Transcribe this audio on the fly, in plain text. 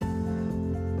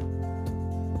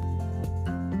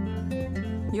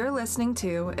You're listening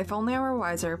to If Only I Were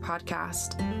Wiser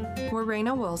podcast, where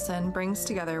Raina Wilson brings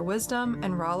together wisdom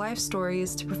and raw life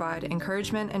stories to provide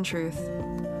encouragement and truth.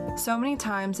 So many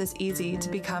times it's easy to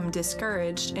become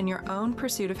discouraged in your own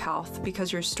pursuit of health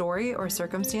because your story or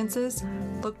circumstances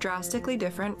look drastically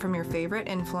different from your favorite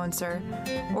influencer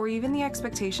or even the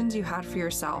expectations you had for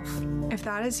yourself. If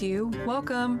that is you,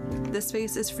 welcome! This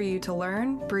space is for you to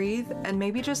learn, breathe, and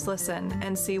maybe just listen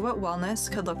and see what wellness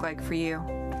could look like for you.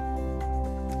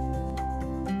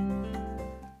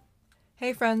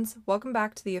 Hey friends, welcome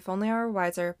back to the If Only I Were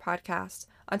Wiser podcast.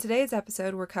 On today's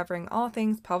episode, we're covering all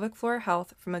things pelvic floor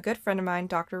health from a good friend of mine,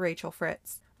 Dr. Rachel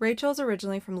Fritz. Rachel is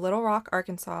originally from Little Rock,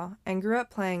 Arkansas, and grew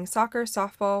up playing soccer,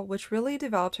 softball, which really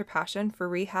developed her passion for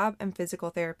rehab and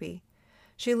physical therapy.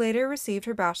 She later received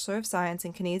her Bachelor of Science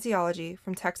in Kinesiology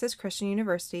from Texas Christian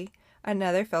University,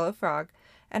 another fellow frog,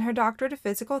 and her Doctorate of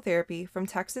Physical Therapy from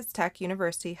Texas Tech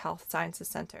University Health Sciences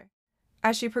Center.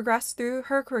 As she progressed through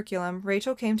her curriculum,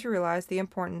 Rachel came to realize the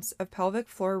importance of pelvic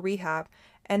floor rehab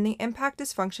and the impact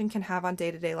dysfunction can have on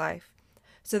day-to-day life.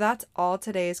 So that's all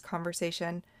today's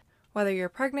conversation. Whether you're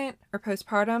pregnant or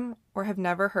postpartum or have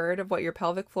never heard of what your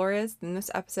pelvic floor is, then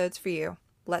this episode's for you.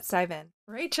 Let's dive in.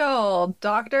 Rachel,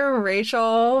 Dr.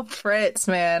 Rachel Fritz,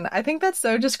 man. I think that's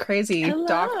so just crazy. Hello.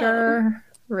 Dr.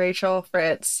 Rachel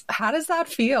Fritz. How does that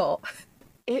feel?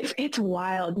 It's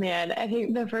wild, man. I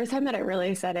think the first time that it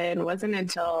really set in wasn't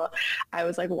until I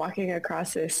was like walking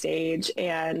across the stage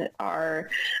and our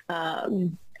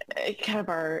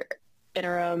our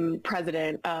interim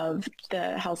president of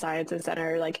the Health Sciences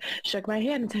Center like shook my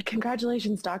hand and said,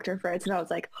 "Congratulations, Dr. Fritz." And I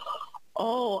was like,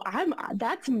 "Oh,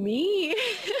 that's me."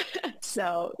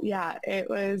 So yeah, it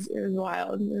was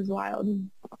wild. It was wild.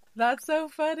 That's so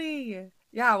funny.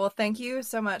 Yeah, well, thank you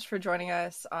so much for joining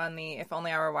us on the If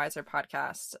Only I Were Wiser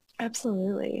podcast.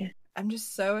 Absolutely. I'm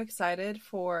just so excited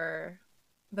for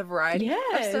the variety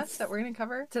of stuff that we're going to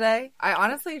cover today. I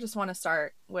honestly just want to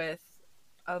start with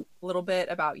a little bit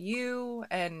about you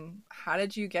and how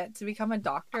did you get to become a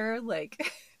doctor?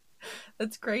 Like,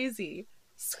 that's crazy.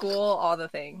 School, all the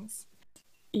things.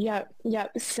 Yep.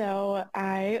 So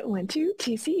I went to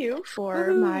TCU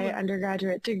for my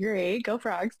undergraduate degree, go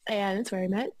Frogs, and it's where I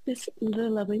met the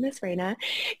lovely Miss Raina.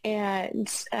 And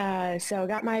so I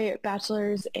got my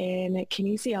bachelor's in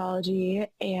kinesiology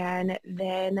and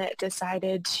then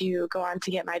decided to go on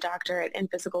to get my doctorate in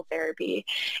physical therapy.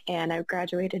 And I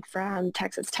graduated from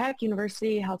Texas Tech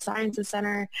University Health Sciences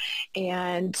Center.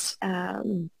 And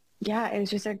yeah, it was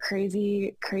just a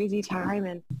crazy, crazy time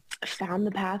and found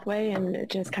the pathway and it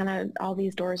just kind of all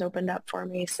these doors opened up for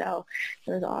me. So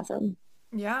it was awesome.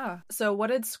 Yeah. So what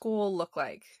did school look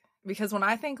like? Because when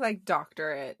I think like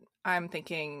doctorate, I'm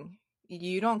thinking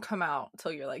you don't come out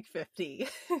till you're like 50.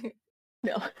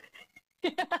 No.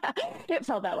 It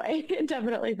felt that way. It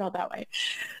definitely felt that way.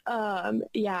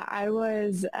 Yeah, I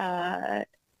was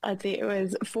let's see, it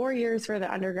was 4 years for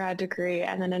the undergrad degree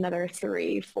and then another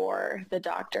 3 for the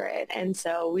doctorate. And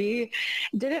so we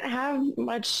didn't have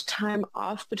much time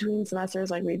off between semesters.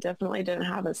 Like we definitely didn't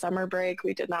have a summer break.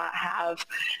 We did not have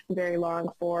very long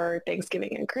for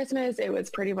Thanksgiving and Christmas. It was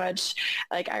pretty much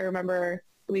like, I remember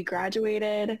we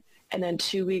graduated and then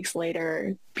 2 weeks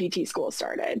later, PT school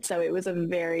started. So it was a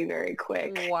very, very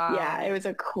quick, yeah, it was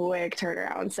a quick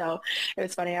turnaround. So it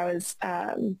was funny. I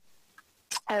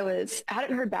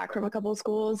hadn't heard back from a couple of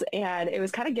schools and it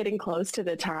was kind of getting close to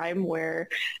the time where,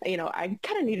 you know, I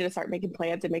kind of needed to start making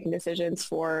plans and making decisions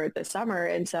for the summer.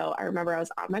 And so I remember I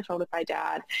was on my phone with my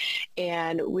dad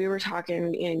and we were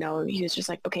talking, you know, he was just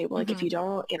like, okay, well, like if you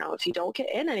don't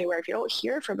get in anywhere, if you don't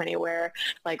hear from anywhere,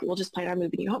 like we'll just plan on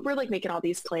moving you home. We're like making all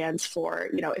these plans for,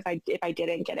 you know, if I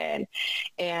didn't get in.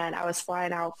 And I was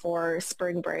flying out for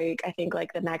spring break, I think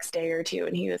like the next day or two.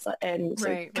 And he was, and so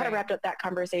kind of wrapped up that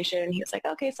conversation. He was like,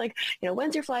 okay, it's like, you know,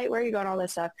 when's your flight? Where are you going? All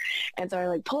this stuff. And so I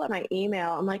like pull up my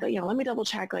email. I'm like, you know, let me double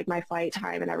check like my flight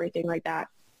time and everything like that.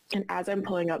 And as I'm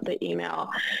pulling up the email,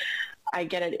 I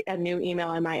get a new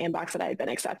email in my inbox that I had been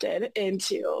accepted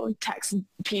into Tech's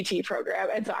PT program.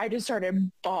 And so I just started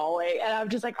bawling and I'm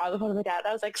just like on the phone with my dad.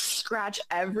 I was like, scratch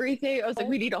everything. I was like,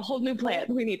 we need a whole new plan.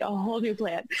 We need a whole new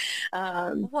plan.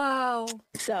 Wow.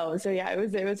 So yeah,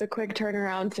 it was a quick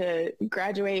turnaround to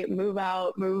graduate, move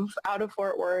out of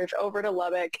Fort Worth over to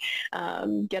Lubbock,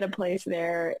 get a place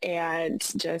there and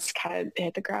just kind of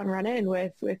hit the ground running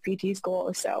with PT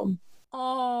school. So.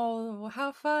 Oh,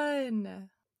 how fun.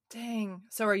 Dang.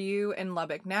 So are you in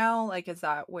Lubbock now? Like, is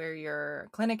that where your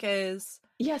clinic is?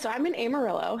 Yeah, so I'm in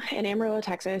Amarillo,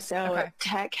 Texas. So Okay.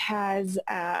 Tech has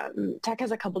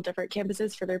a couple different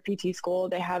campuses for their PT school.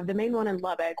 They have the main one in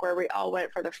Lubbock where we all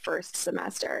went for the first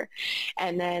semester.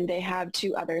 And then they have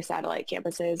two other satellite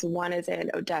campuses. One is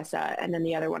in Odessa and then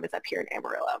the other one is up here in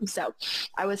Amarillo. So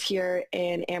I was here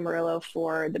in Amarillo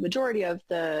for the majority of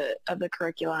the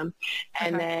curriculum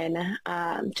and Okay.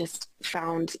 then just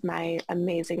found my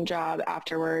amazing job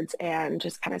afterwards and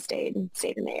just kind of stayed in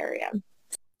the area.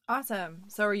 Awesome.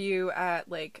 So are you at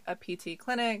like a PT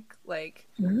clinic? Like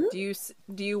Mhm.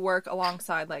 do you work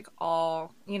alongside like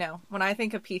all, when I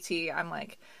think of PT, I'm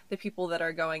like the people that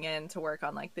are going in to work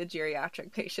on like the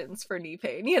geriatric patients for knee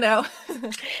pain? Yeah,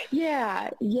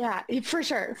 for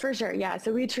sure, for sure. Yeah,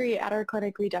 so we treat at our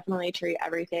clinic, we definitely treat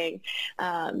everything,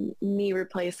 knee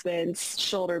replacements,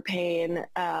 shoulder pain,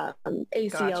 ACL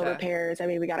Gotcha. repairs. I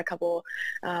mean, we got a couple,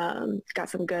 got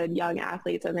some good young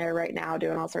athletes in there right now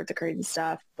doing all sorts of crazy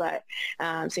stuff. But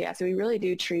so yeah, so we really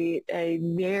do treat a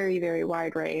very, very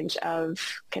wide range of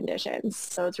conditions.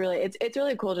 So it's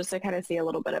really cool just to kind of see a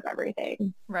little bit of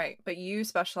everything. Right. But you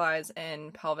specialize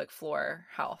in pelvic floor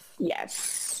health.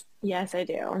 Yes. Yes, I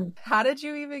do. How did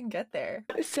you even get there?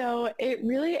 So it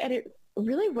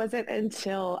really wasn't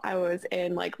until I was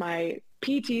in like my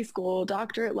PT school,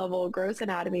 doctorate level gross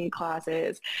anatomy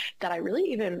classes that I really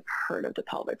even heard of the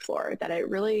pelvic floor, that it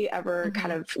really ever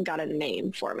kind Mm-hmm. of got a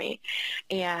name for me.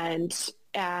 And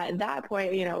at that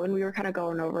point, when we were kind of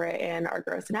going over it in our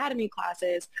gross anatomy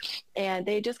classes, and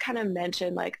they just kind of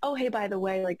mentioned like, oh, hey, by the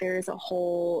way, like there's a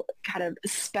whole kind of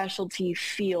specialty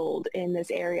field in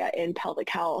this area in pelvic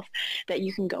health that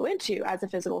you can go into as a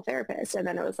physical therapist. And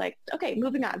then it was like, okay,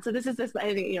 moving on. So this is this,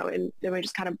 and then we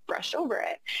just kind of brushed over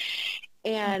it.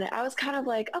 And I was kind of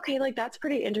like, okay, like that's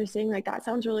pretty interesting. Like that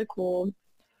sounds really cool.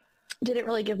 Didn't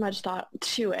really give much thought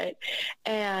to it.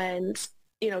 And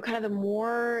kind of the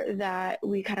more that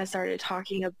we kind of started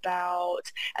talking about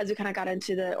as we kind of got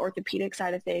into the orthopedic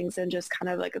side of things and just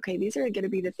kind of like, okay, these are going to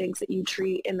be the things that you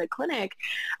treat in the clinic.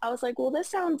 I was like, well, it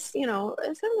sounds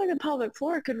like the pelvic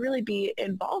floor could really be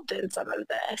involved in some of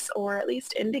this or at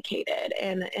least indicated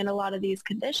in a lot of these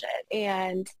conditions.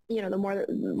 And, the more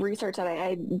research that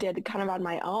I did kind of on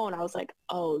my own, I was like,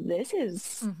 oh, this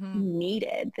is Mm-hmm.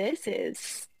 needed. This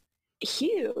is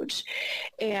huge.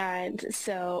 And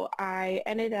so I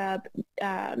ended up,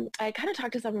 I kind of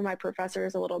talked to some of my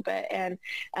professors a little bit. And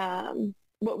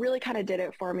what really kind of did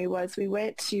it for me was we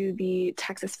went to the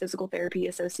Texas Physical Therapy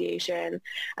Association.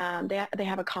 They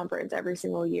have a conference every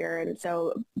single year. And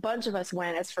so a bunch of us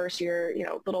went as first year,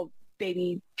 little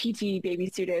baby PT baby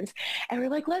students, and we're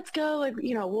like, let's go, like,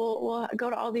 we'll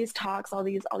go to all these talks, all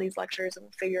these lectures, and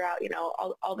we'll figure out,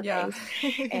 all the Yeah.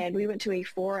 things. And we went to a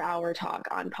 4-hour talk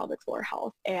on pelvic floor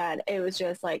health, and it was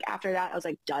just like after that I was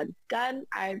like, done.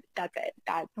 That's it,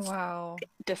 that's Wow.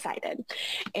 decided.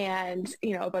 And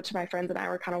a bunch of my friends and I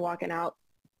were kind of walking out,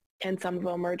 and some of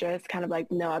them were just kind of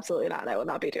like, no, absolutely not. I will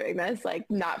not be doing this. Like,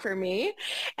 not for me.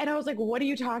 And I was like, what are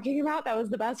you talking about? That was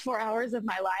the best 4 hours of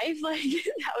my life. Like,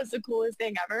 that was the coolest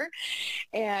thing ever.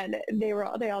 And they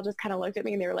all just kind of looked at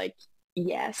me and they were like,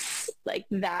 yes, like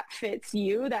that fits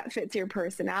you. That fits your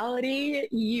personality.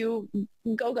 You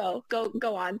go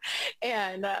on.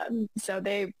 And so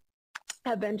they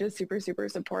have been just super, super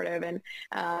supportive and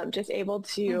just able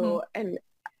Mm-hmm. to, and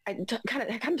kind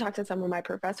of talked to some of my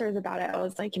professors about it. I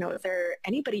was like, is there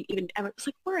anybody even, I was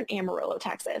like, we're in Amarillo,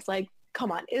 Texas. Like,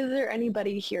 come on, is there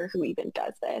anybody here who even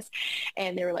does this?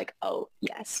 And they were like, oh,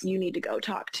 yes, you need to go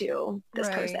talk to this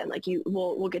Right. person. Like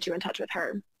we'll get you in touch with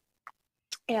her.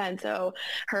 And so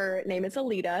her name is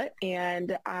Alita,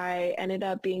 and I ended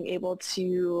up being able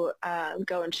to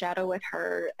go and shadow with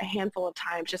her a handful of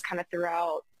times just kind of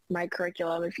throughout my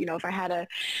curriculum. If I had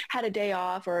a day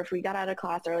off or if we got out of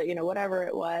class or, whatever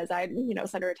it was, I'd,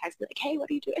 send her a text, be like, hey, what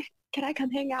are you doing? Can I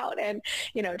come hang out? And,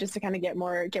 just to kind of get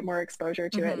more exposure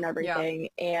to it Mm-hmm. and Yeah. everything.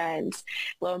 And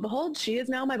lo and behold, she is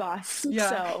now my boss. Yeah.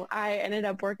 So I ended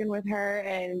up working with her,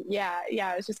 and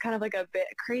it was just kind of like a bit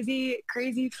crazy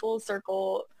full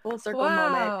circle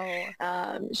moment.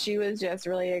 Wow. She was just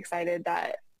really excited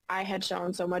that I had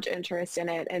shown so much interest in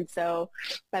it. And so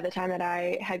by the time that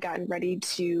I had gotten ready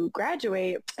to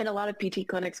graduate, and a lot of PT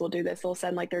clinics will do this, they'll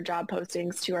send like their job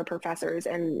postings to our professors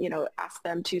and, ask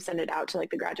them to send it out to like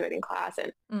the graduating class.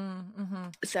 And Mm-hmm.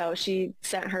 so she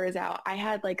sent hers out. I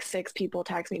had like 6 people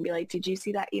text me and be like, did you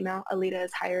see that email? Alita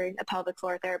is hiring a pelvic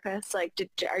floor therapist. Like,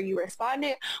 are you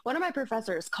responding? One of my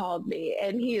professors called me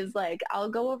and he is like, I'll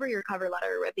go over your cover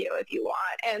letter with you if you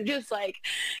want. And just like,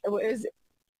 it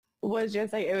was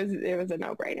just like, it was a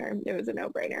no-brainer. It was a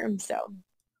no-brainer. So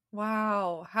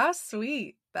Wow. How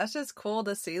sweet. That's just cool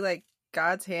to see like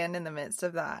God's hand in the midst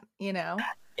of that, you know?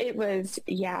 It was,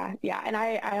 yeah, yeah. And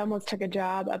I almost took a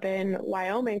job up in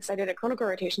Wyoming because I did a clinical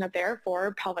rotation up there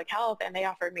for pelvic health, and they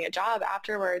offered me a job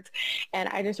afterwards. And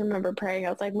I just remember praying. I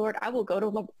was like, Lord, I will go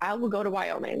to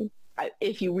Wyoming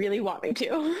if you really want me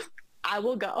to. I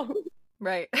will go.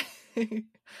 Right.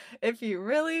 If you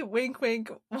really wink,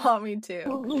 wink, want me to.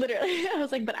 Literally, I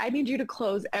was like, but I need you to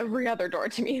close every other door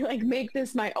to me. Like, make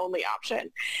this my only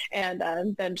option. And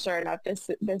then, sure enough,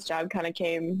 this job kind of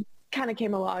came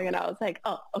along, and I was like,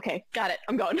 oh, okay, got it.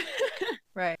 I'm going.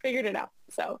 Right. Figured it out.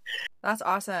 So that's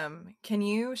awesome. Can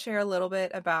you share a little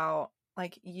bit about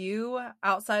like you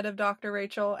outside of Dr.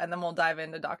 Rachel, and then we'll dive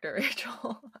into Dr.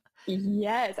 Rachel?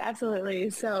 yes, absolutely.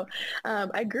 So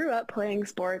I grew up playing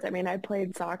sports. I mean, I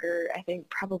played soccer, I think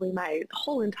probably my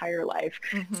whole entire life,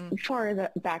 as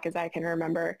far back as I can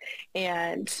remember,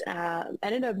 and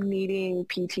ended up needing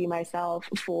PT myself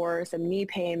for some knee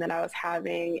pain that I was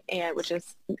having, and which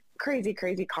is crazy,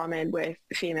 crazy common with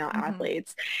female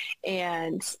athletes.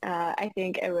 And I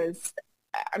think it was,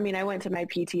 I mean, I went to my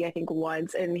PT, I think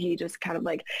once, and he just kind of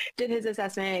like did his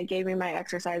assessment, gave me my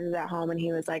exercises at home. And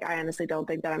he was like, I honestly don't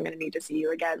think that I'm going to need to see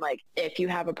you again. Like, if you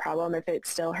have a problem, if it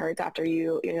still hurts after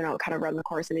you kind of run the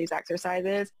course of these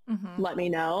exercises, let me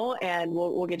know and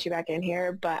we'll get you back in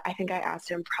here. But I think I asked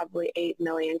him probably 8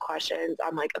 million questions.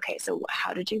 I'm like, okay, so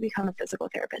how did you become a physical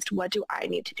therapist? What do I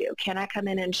need to do? Can I come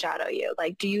in and shadow you?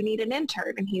 Like, do you need an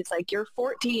intern? And he's like, you're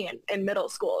 14 in middle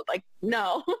school. Like,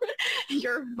 no,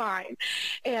 you're fine.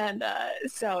 And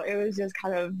so it was just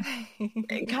kind of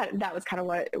that was kind of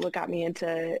what got me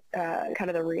into kind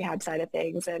of the rehab side of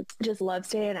things, and just love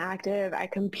staying active. I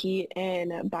compete in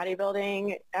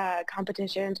bodybuilding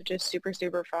competitions, which is super,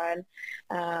 super fun.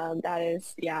 That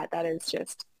is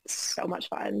just so much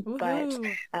fun.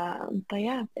 But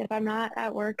yeah, if I'm not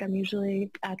at work, I'm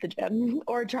usually at the gym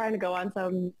or trying to go on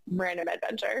some random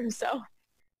adventure. So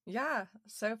yeah,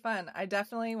 so fun. I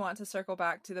definitely want to circle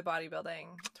back to the bodybuilding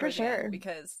for sure,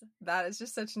 because that is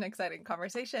just such an exciting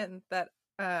conversation that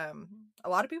a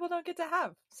lot of people don't get to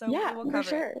have. So yeah, we will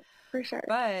cover it. For sure.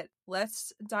 But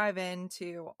let's dive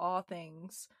into all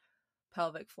things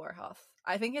pelvic floor health.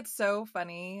 I think it's so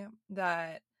funny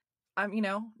that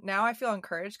now I feel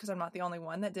encouraged because I'm not the only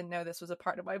one that didn't know this was a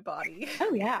part of my body.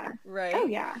 Oh yeah. Right? Oh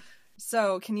yeah.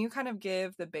 So can you kind of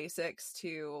give the basics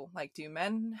to, like, do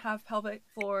men have pelvic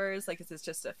floors? Like, is this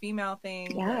just a female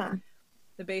thing? Yeah. Like,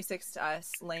 the basics to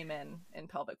us laymen in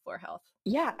pelvic floor health.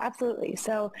 Yeah, absolutely.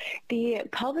 So the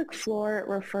pelvic floor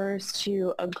refers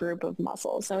to a group of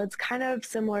muscles. So it's kind of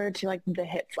similar to like the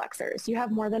hip flexors. You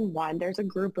have more than one. There's a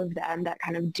group of them that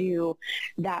kind of do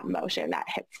that motion, that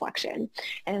hip flexion.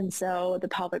 And so the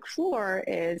pelvic floor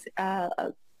is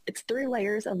it's 3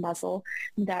 layers of muscle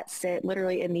that sit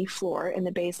literally in the floor, in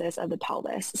the basis of the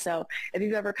pelvis. So if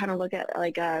you've ever kind of looked at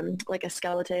like a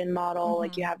skeleton model,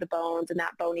 like you have the bones and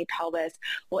that bony pelvis,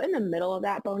 well, in the middle of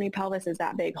that bony pelvis is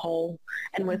that big hole.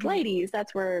 And with ladies,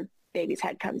 that's where baby's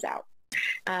head comes out.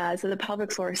 So the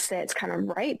pelvic floor sits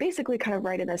basically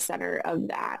right in the center of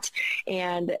that.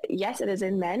 And yes, it is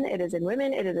in men, it is in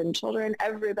women, it is in children.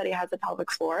 Everybody has a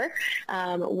pelvic floor.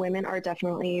 Women are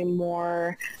definitely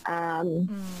more at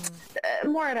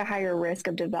a higher risk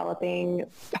of developing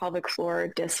pelvic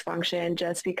floor dysfunction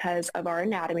just because of our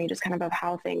anatomy, just kind of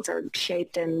how things are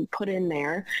shaped and put in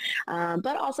there.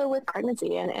 But also with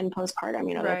pregnancy and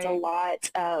postpartum, that's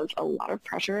a lot of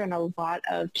pressure and a lot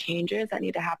of changes that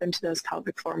need to happen to those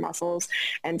pelvic floor muscles.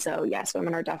 And so, yes,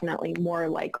 women are definitely more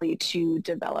likely to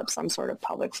develop some sort of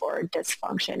pelvic floor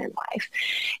dysfunction in life.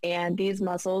 And these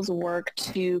muscles work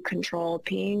to control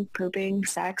peeing, pooping,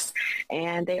 sex,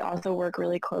 and they also work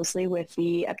really closely with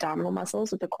the abdominal muscles,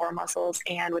 with the core muscles,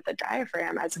 and with the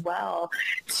diaphragm as well,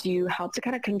 to help to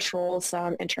kind of control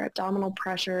some intra-abdominal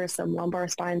pressure, some lumbar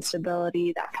spine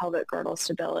stability, that pelvic girdle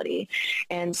stability.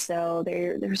 And so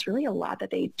there's really a lot that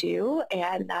they do,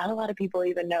 and not a lot of people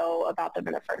even know about them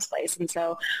in the first place. And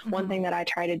so one thing that I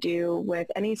try to do with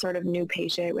any sort of new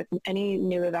patient, with any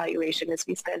new evaluation, is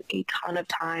we spend a ton of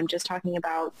time just talking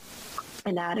about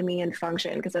anatomy and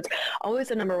function, because it's always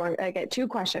the number one. I get 2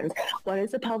 questions. What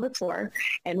is the pelvic floor?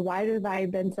 And why have I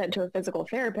been sent to a physical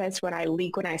therapist when I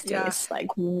leak when I sneeze? Yeah. Like,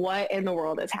 what in the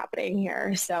world is happening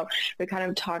here? So we kind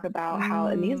of talk about how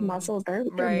in these muscles, they're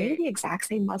maybe the exact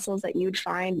same muscles that you'd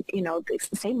find, it's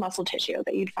the same muscle tissue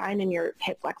that you'd find in your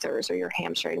hip flexors or your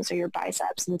hamstrings or your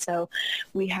biceps. And so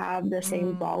we have the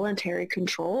same voluntary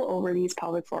control over these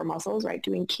pelvic floor muscles, right?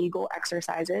 Doing Kegel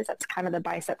exercises. That's kind of the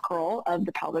bicep curl of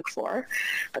the pelvic floor.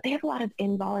 but they have a lot of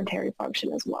involuntary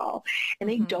function as well. And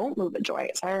they don't move the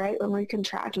joints. All right. When we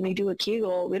contract, when we do a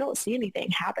Kegel, we don't see anything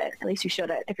happen. At least you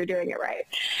shouldn't if you're doing it right.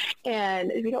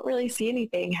 And we don't really see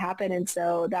anything happen. And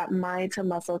so that mind to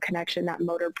muscle connection, that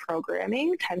motor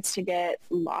programming tends to get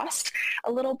lost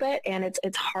a little bit. And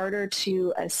it's harder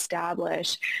to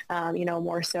establish,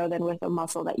 more so than with a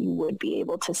muscle that you would be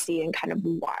able to see and kind of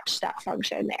watch that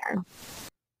function there.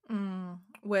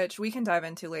 Which we can dive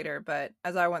into later, but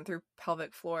as I went through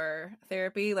pelvic floor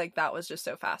therapy, like that was just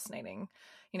so fascinating,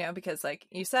 because like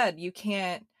you said,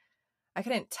 I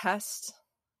couldn't test,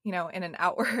 in an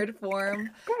outward form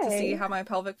to see how my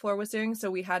pelvic floor was doing. So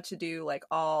we had to do like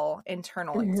all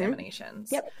internal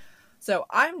examinations. Yep. So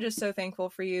I'm just so thankful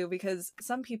for you, because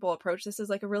some people approach this as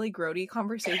like a really grody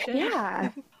conversation.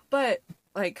 Yeah. But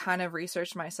like kind of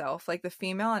researched myself, like the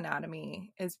female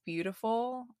anatomy is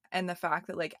beautiful. And the fact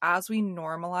that like, as we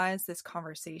normalize this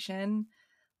conversation,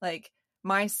 like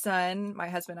my husband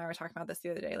and I were talking about this the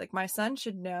other day, like my son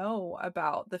should know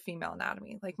about the female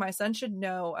anatomy. Like my son should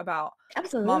know about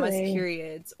mama's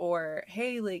periods, or,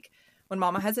 hey, like when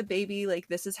mama has a baby, like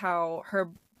this is how her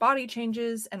body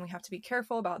changes and we have to be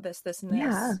careful about this, and this,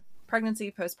 Yeah.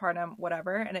 pregnancy, postpartum,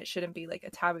 whatever. And it shouldn't be like a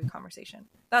taboo conversation.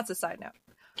 That's a side note.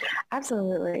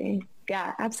 Absolutely.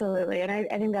 Yeah, absolutely. And I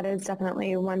think that is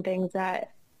definitely one thing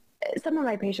that some of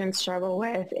my patients struggle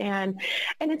with, and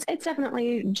it's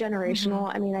definitely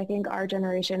generational. I mean, I think our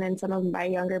generation and some of my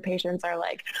younger patients are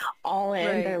like all in.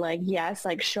 Right. They're like, yes,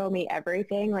 like show me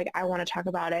everything. Like I want to talk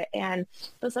about it. And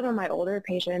with some of my older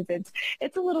patients,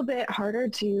 it's a little bit harder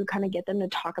to kind of get them to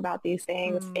talk about these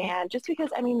things. And just because,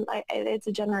 I mean, like, it's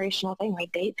a generational thing.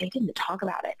 Like they didn't talk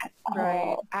about it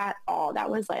at all.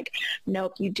 That was like,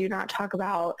 nope, you don't talk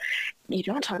about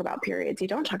periods. You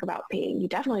don't talk about peeing. You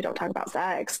definitely don't talk about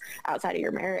sex outside of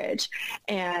your marriage.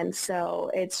 And so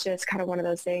it's just kind of one of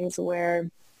those things where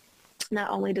not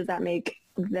only does that make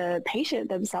the patient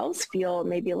themselves feel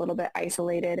maybe a little bit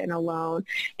isolated and alone,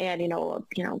 and,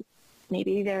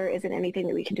 maybe there isn't anything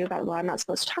that we can do about it. Well, I'm not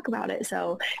supposed to talk about it,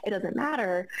 so it doesn't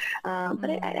matter. But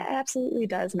it absolutely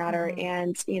does matter.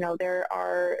 And,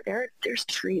 there's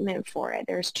treatment for it.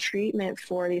 There's treatment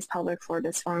for these pelvic floor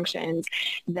dysfunctions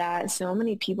that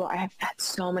I have had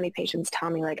so many patients tell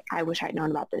me, like, I wish I'd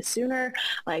known about this sooner.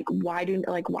 Like, why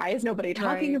is nobody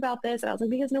talking about this? And I was like,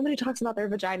 because nobody talks about their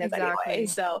vaginas anyway.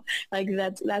 So like,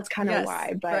 that's kind of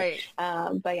why. But,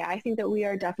 but yeah, I think that we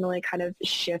are definitely kind of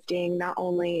shifting, not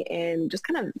only in just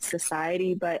kind of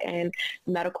society, but in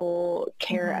medical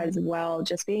care as well.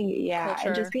 Just being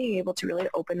able to really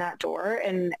open that door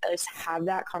and just have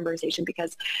that conversation,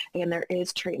 because again, there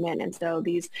is treatment. And so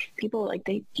these people, like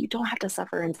you don't have to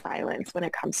suffer in silence when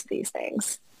it comes to these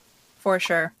things. For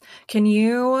sure. Can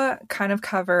you kind of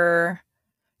cover,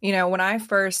 when I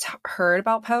first heard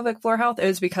about pelvic floor health, it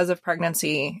was because of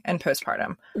pregnancy and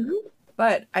postpartum.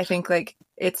 But I think like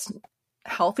it's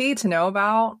healthy to know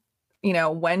about,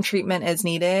 when treatment is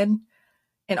needed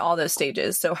in all those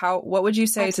stages. So what would you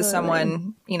say to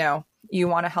someone, you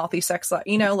want a healthy sex life,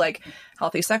 like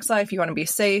healthy sex life, you want to be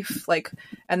safe, like,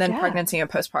 and then pregnancy and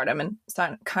postpartum,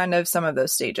 and kind of some of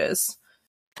those stages?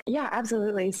 Yeah,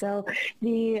 absolutely. So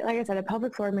like I said, the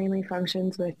pelvic floor mainly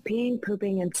functions with peeing,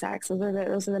 pooping, and sex.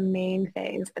 Those are the main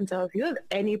things. And so if you have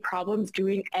any problems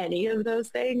doing any of those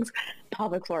things,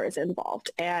 pelvic floor is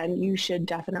involved, and you should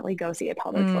definitely go see a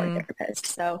pelvic floor therapist.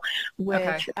 So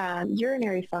with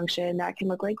urinary function, that can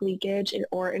look like leakage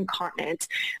or incontinence,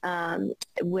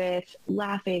 with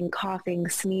laughing, coughing,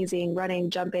 sneezing, running,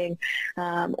 jumping,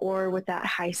 or with that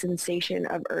high sensation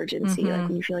of urgency, like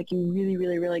when you feel like you really,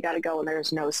 really, really got to go and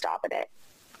there's no stopping it.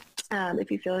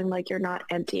 If you're feeling like you're not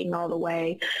emptying all the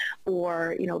way,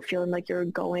 or, feeling like you're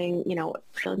going,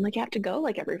 feeling like you have to go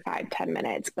like every 5-10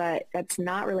 minutes, but that's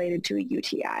not related to a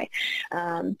UTI,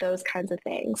 those kinds of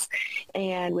things.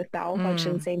 And with bowel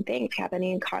function, same thing. If you have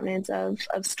any incontinence of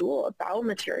stool, of bowel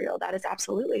material, that is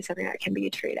absolutely something that can be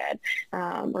treated.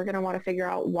 We're going to want to figure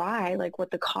out why, like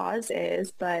what the cause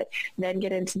is, but then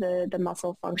get into the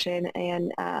muscle function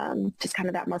and just kind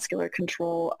of that muscular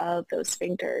control of those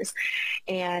sphincters.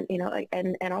 And,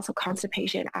 and also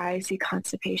constipation. I see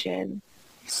constipation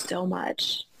so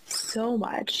much.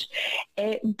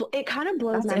 It kind of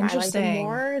blows my mind. Like the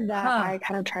more that I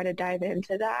kind of try to dive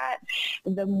into that,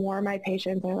 the more my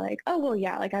patients are like, oh, well,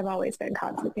 yeah, like I've always been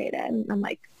constipated. And I'm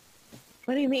like,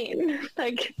 what do you mean?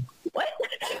 Like, what?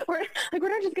 We're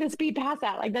not just going to speed past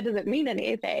that. Like, that doesn't mean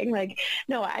anything. Like,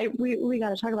 no, we got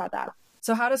to talk about that.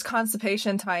 So how does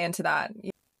constipation tie into that?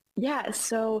 Yeah,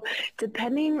 so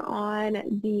depending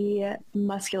on the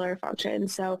muscular function,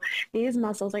 so these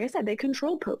muscles, like I said, they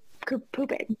control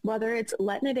pooping, whether it's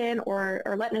letting it in or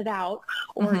letting it out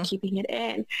or Mm-hmm. keeping it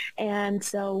in. And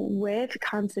so with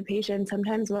constipation,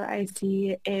 sometimes what I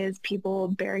see is people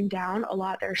bearing down a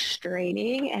lot. They're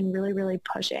straining and really, really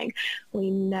pushing.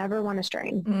 We never want to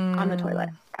strain on the toilet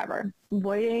Mm, ever.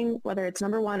 Voiding, whether it's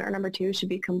number one or number two, should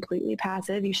be completely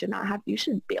passive. You should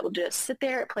be able to just sit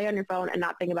there, play on your phone and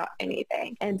not think about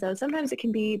anything. And so sometimes it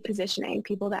can be positioning.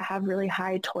 People that have really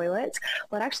high toilets,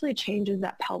 what actually changes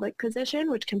that pelvic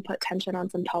position, which can put tension on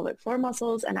some pelvic floor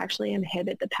muscles and actually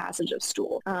inhibit the passage of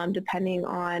stool, depending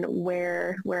on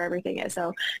where everything is.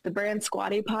 So the brand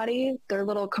Squatty Potty, their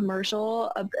little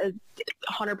commercial,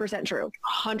 100% true,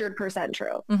 100%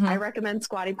 true. I mm-hmm. recommend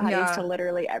Squatty Potties to Yeah.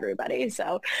 literally everybody.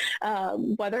 So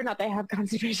whether or not they have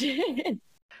constipation.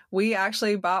 We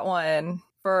actually bought one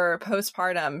for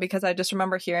postpartum because I just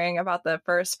remember hearing about the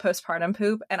first postpartum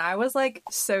poop and I was like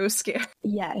so scared.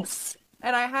 Yes.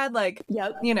 And I had like,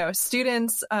 Yep.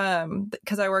 students,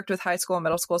 because I worked with high school and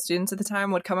middle school students at the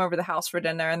time, would come over the house for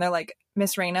dinner and they're like,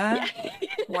 Miss Raina, Yeah.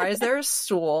 why is there a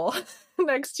stool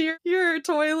next to your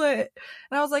toilet?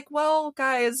 And I was like, well,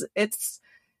 guys, it's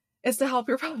to help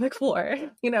your pelvic floor.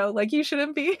 Like it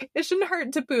shouldn't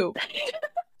hurt to poop.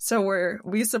 So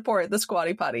we support the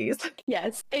squatty potties.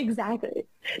 Yes, exactly.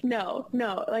 No,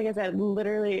 like I said,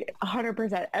 literally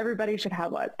 100%. Everybody should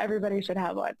have one. Everybody should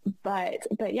have one. But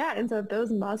yeah, and so if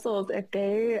those muscles, if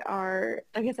they are,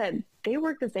 like I said, they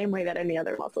work the same way that any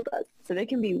other muscle does. So they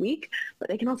can be weak, but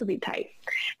they can also be tight.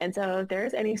 And so if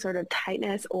there's any sort of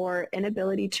tightness or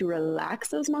inability to relax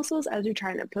those muscles as you're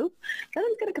trying to poop,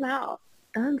 nothing's going to come out.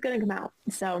 Nothing's going to come out.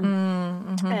 So,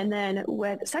 Mm-hmm. and then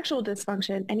with sexual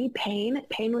dysfunction, any pain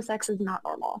with sex is not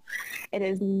normal. It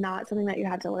is not something that you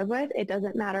have to live with. It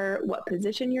doesn't matter what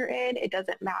position you're in. It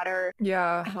doesn't matter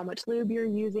Yeah. how much lube you're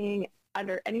using.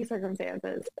 Under any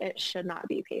circumstances, it should not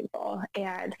be painful.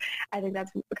 And I think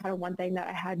that's kind of one thing that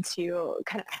I had to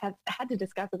had to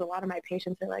discuss with a lot of my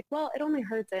patients. They're like, well, it only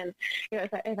hurts. And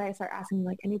if I start asking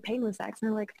like any pain with sex, and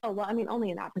they're like, oh, well, I mean,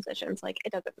 only in that position. It's like,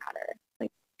 it doesn't matter.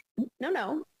 Like,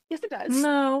 no. Yes, it does.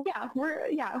 No. Yeah,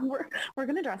 we're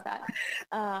gonna address that.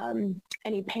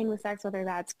 Any pain with sex, whether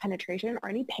that's penetration or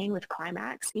any pain with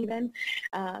climax, even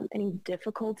any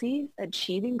difficulty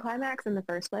achieving climax in the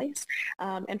first place,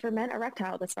 and for men,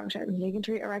 erectile dysfunction. You can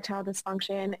treat erectile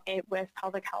dysfunction with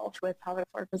pelvic health, with pelvic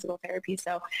floor physical therapy.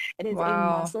 So it is a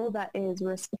Wow. muscle that is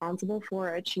responsible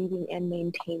for achieving and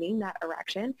maintaining that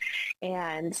erection.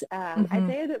 And I'd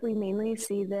say that we mainly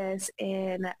see this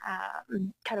in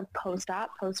kind of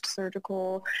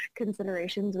post-surgical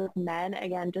considerations with men.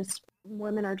 Again, just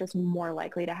women are just more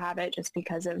likely to have it just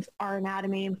because of our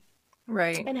anatomy.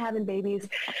 Right. And having babies.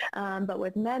 But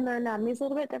with men, their anatomy is a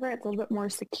little bit different. It's a little bit more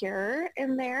secure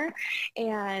in there.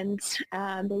 And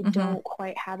they don't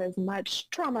quite have as much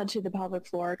trauma to the pelvic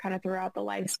floor kind of throughout the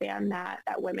lifespan that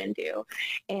women do.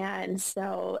 And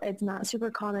so it's not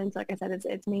super common. So like I said,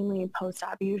 it's mainly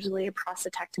post-op, usually a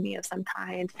prostatectomy of some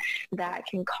kind that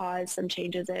can cause some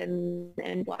changes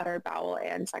in bladder, bowel,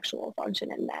 and sexual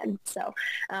function in men. So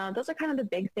those are kind of the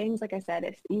big things. Like I said,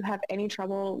 if you have any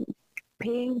trouble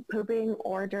peeing, pooping,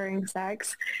 or during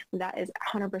sex, that is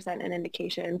 100% an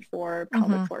indication for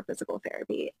pelvic floor physical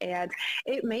therapy. And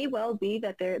it may well be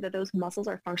that those muscles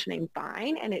are functioning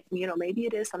fine, and maybe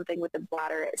it is something with the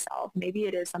bladder itself. Maybe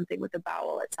it is something with the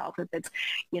bowel itself. If it's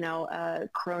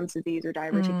Crohn's disease or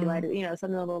diverticulitis,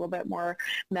 something a little bit more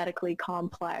medically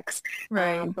complex.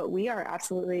 Right. But we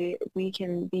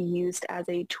can be used as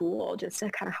a tool just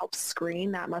to kind of help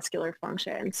screen that muscular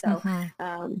function. So.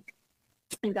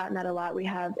 We've gotten that a lot. We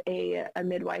have a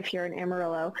midwife here in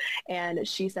Amarillo, and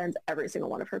she sends every single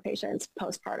one of her patients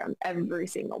postpartum, every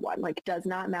single one. Like, does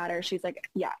not matter. She's like,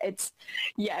 yeah, it's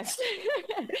yes.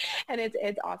 And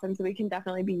it's awesome. So we can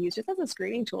definitely be used just as a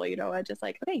screening tool, just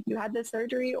like, okay, you had this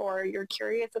surgery or you're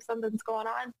curious if something's going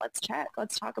on. Let's check.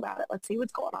 Let's talk about it. Let's see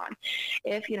what's going on.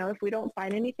 If we don't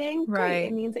find anything, great.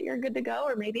 It means that you're good to go.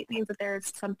 Or maybe it means that there's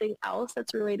something else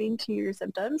that's relating to your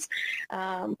symptoms.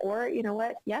 Or you know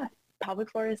what? Yeah.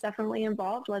 Pelvic floor is definitely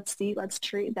involved. Let's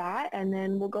treat that, and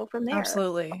then we'll go from there.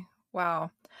 Absolutely. Wow.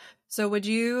 So would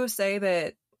you say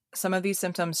that some of these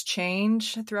symptoms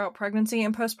change throughout pregnancy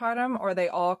and postpartum, or are they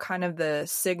all kind of the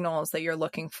signals that you're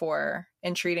looking for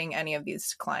in treating any of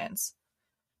these clients?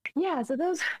 Yeah, so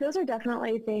those are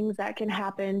definitely things that can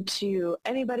happen to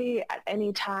anybody at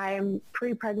any time,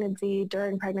 pre-pregnancy,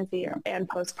 during pregnancy, and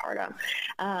postpartum.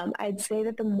 I'd say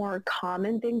that the more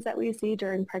common things that we see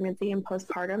during pregnancy and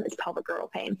postpartum is pelvic girdle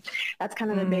pain. That's kind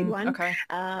of the big one. Okay.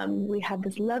 We have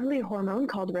this lovely hormone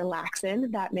called relaxin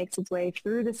that makes its way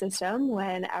through the system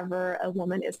whenever a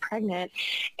woman is pregnant,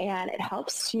 and it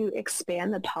helps to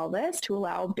expand the pelvis to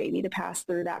allow baby to pass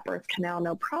through that birth canal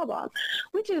no problem,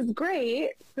 which is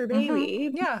great for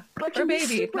baby, Yeah, but for can be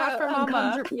baby, super not for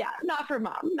mama. Yeah, not for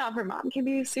mom, not for mom. Can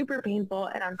be super painful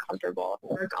and uncomfortable.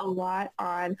 Work a lot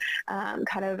on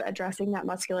kind of addressing that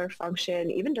muscular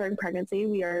function. Even during pregnancy,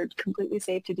 we are completely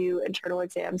safe to do internal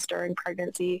exams during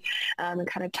pregnancy and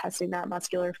kind of testing that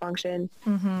muscular function.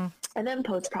 And then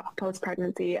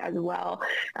post-pregnancy as well,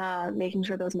 making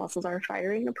sure those muscles are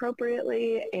firing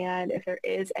appropriately. And if there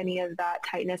is any of that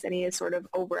tightness, any sort of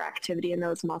overactivity in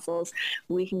those muscles,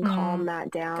 we can calm that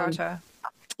down. Gotcha.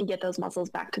 Get those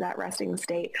muscles back to that resting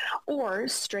state, or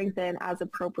strengthen as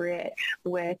appropriate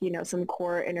with, some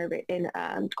core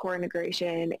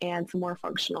integration and some more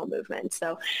functional movements.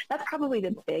 So that's probably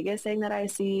the biggest thing that I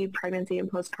see pregnancy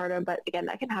and postpartum. But again,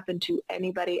 that can happen to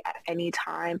anybody at any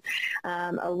time.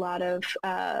 A lot of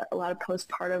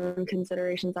postpartum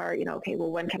considerations are, okay,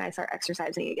 well, when can I start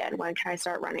exercising again? When can I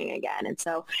start running again? And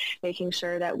so making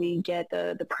sure that we get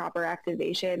the proper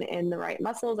activation in the right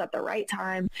muscles at the right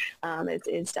time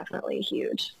is definitely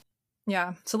huge.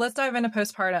 Yeah. So let's dive into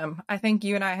postpartum. I think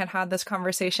you and I had this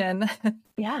conversation.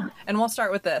 Yeah. And we'll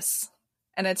start with this.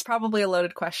 And it's probably a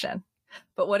loaded question.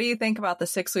 But what do you think about the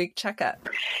 6-week checkup?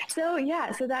 So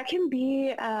that can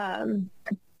be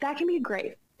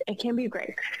great. It can be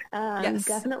great. Yes.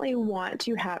 Definitely want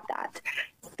to have that.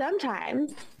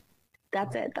 Sometimes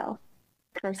that's it though.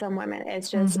 For some women, it's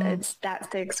just, it's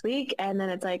that 6 week. And then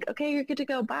it's like, okay, you're good to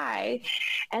go. Bye.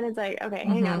 And it's like, okay,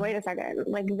 hang on, wait a second.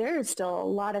 Like there's still a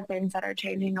lot of things that are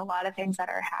changing, a lot of things that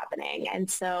are happening. And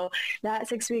so that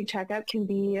 6-week checkup can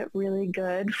be really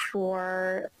good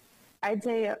for, I'd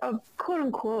say, a quote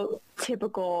unquote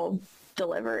typical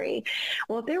delivery.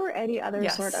 Well, if there were any other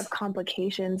sort of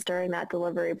complications during that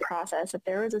delivery process, if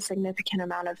there was a significant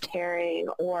amount of tearing,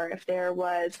 or if there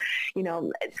was,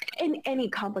 any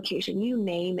complication, you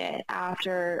name it,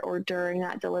 after or during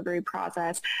that delivery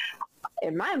process,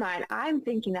 in my mind, I'm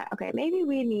thinking that, okay, maybe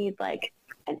we need like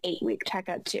an 8-week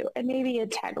checkup too, and maybe a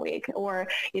 10-week, or,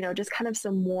 just kind of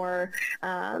some more,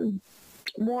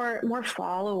 more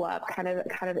follow-up kind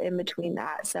of in between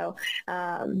that. So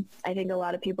I think a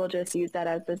lot of people just use that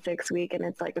as the 6 week, and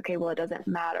it's like, okay, well, it doesn't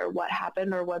matter what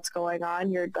happened or what's going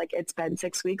on. You're like, it's been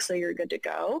 6 weeks, so you're good to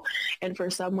go. And for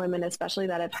some women, especially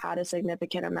that have had a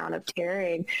significant amount of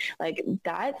tearing, like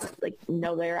that's like,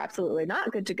 no, they're absolutely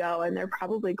not good to go. And they're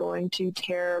probably going to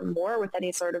tear more with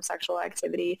any sort of sexual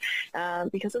activity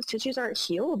because those tissues aren't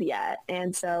healed yet.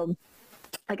 And so,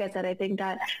 like I said, I think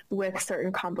that with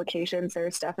certain complications,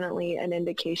 there's definitely an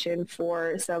indication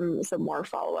for some more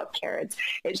follow-up care.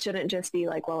 It shouldn't just be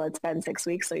like, well, it's been 6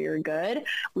 weeks, so you're good.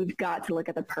 We've got to look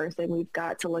at the person. We've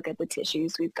got to look at the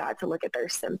tissues. We've got to look at their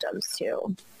symptoms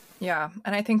too. Yeah.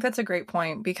 And I think that's a great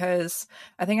point, because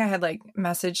I think I had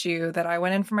messaged you that I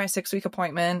went in for my 6-week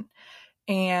appointment,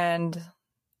 and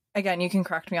again, you can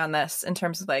correct me on this in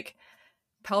terms of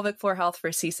pelvic floor health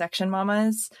for C-section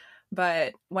mamas.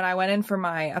 But when I went in for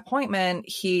my appointment,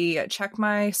 he checked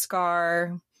my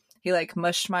scar, he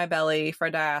mushed my belly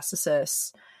for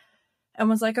diastasis, and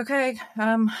was like, okay,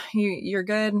 you're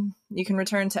good. You can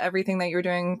return to everything that you were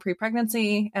doing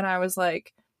pre-pregnancy. And I was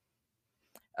like,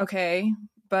 okay,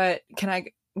 but can I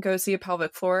go see a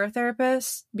pelvic floor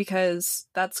therapist? Because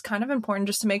that's kind of important,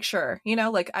 just to make sure,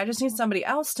 I just need somebody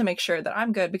else to make sure that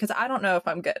I'm good, because I don't know if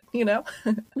I'm good,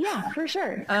 Yeah, for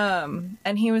sure.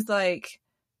 And he was like,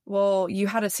 well, you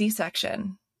had a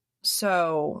C-section,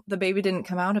 so the baby didn't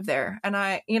come out of there. And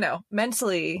I,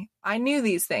 mentally, I knew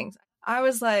these things. I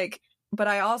was like, but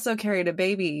I also carried a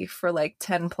baby for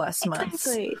 10 plus months.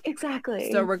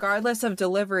 Exactly. So regardless of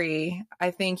delivery,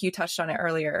 I think you touched on it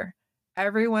earlier,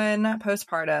 everyone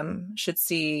postpartum should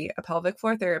see a pelvic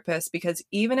floor therapist, because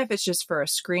even if it's just for a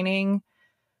screening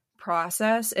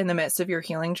process in the midst of your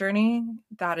healing journey,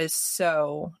 that is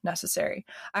so necessary.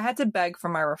 I had to beg for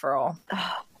my referral.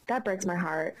 Oh, that breaks my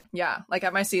heart. Yeah,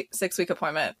 at my 6-week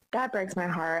appointment. That breaks my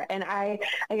heart. And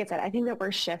like I said, I think that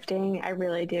we're shifting. I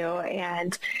really do.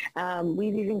 And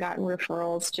we've even gotten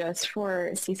referrals just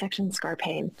for C-section scar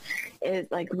pain.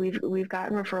 We've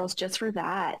gotten referrals just for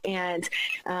that. And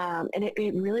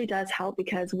it really does help,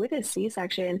 because with a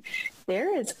C-section,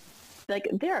 there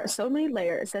are so many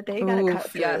layers that they got to cut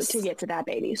through to get to that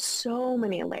baby. So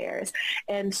many layers,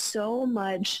 and so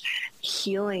much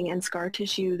healing and scar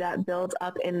tissue that builds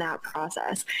up in that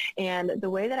process. And the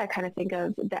way that I kind of think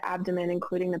of the abdomen,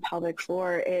 including the pelvic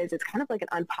floor, is it's kind of like an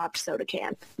unpopped soda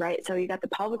can, right? So you got the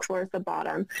pelvic floor at the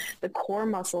bottom, the core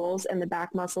muscles and the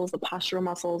back muscles, the postural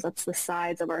muscles, that's the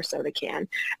sides of our soda can.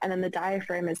 And then the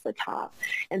diaphragm is the top.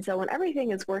 And so when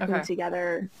everything is working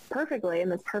together perfectly in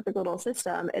this perfect little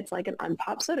system, it's like an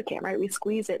unpopped soda can, right? We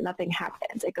squeeze it, nothing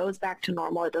happens. It goes back to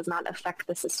normal. It does not affect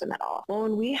the system at all. Well,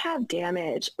 when we have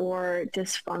damage or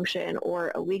dysfunction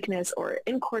or a weakness or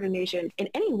incoordination in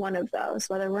any one of those,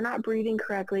 whether we're not breathing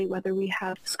correctly, whether we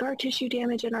have scar tissue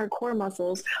damage in our core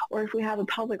muscles, or if we have a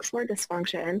pelvic floor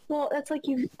dysfunction, well, that's like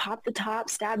you pop the top,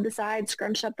 stab the side,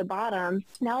 scrunch up the bottom.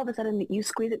 Now all of a sudden you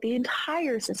squeeze it, the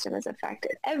entire system is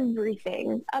affected.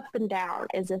 Everything up and down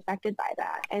is affected by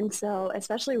that. And so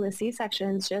especially with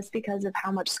C-sections, just because of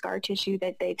how much scar tissue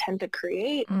that they tend to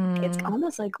create, it's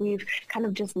almost like we've kind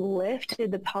of just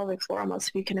lifted the pelvic floor almost.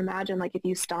 If you can imagine, like if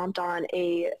you stomped on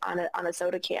a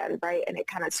soda can, right, and it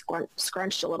kind of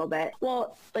scrunched a little bit.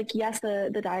 Well, like yes,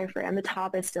 the diaphragm, the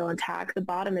top is still intact, the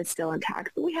bottom is still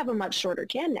intact, but we have a much shorter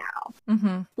can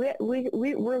now.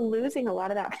 We're losing a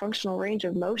lot of that functional range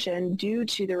of motion due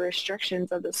to the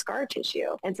restrictions of the scar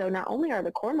tissue. And so not only are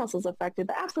the core muscles affected,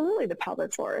 but absolutely the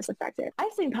pelvic floor is affected.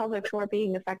 I've seen pelvic floor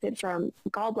being affected from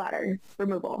gallbladder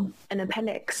removal and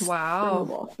appendix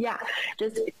removal. Yeah,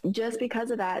 just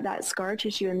because of that scar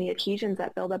tissue and the adhesions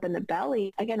that build up in the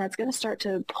belly, again, that's going to start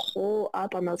to pull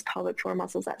up on those pelvic floor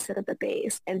muscles that sit at the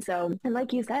base. And so, and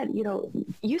like you said,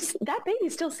 that baby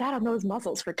still sat on those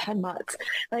muscles for 10 months.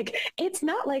 Like, it's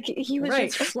not like he was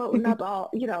just floating up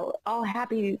all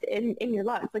happy in your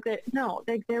lungs.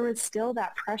 There was still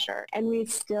that pressure, and we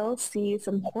still see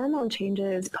some hormone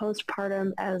changes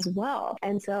postpartum as well.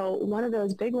 And so one of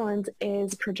those big ones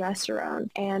is progesterone,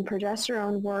 and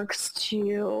progesterone works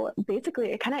to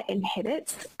basically, it kind of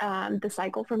inhibits the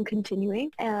cycle from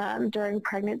continuing during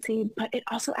pregnancy, but it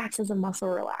also acts as a muscle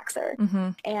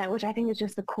relaxer, and which I think is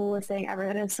just the coolest thing ever.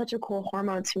 It is such a cool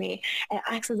hormone to me. It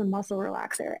acts as a muscle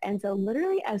relaxer. And so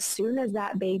literally as soon as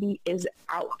that baby is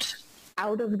out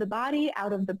of the body,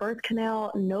 out of the birth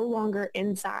canal, no longer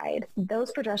inside,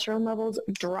 those progesterone levels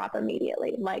drop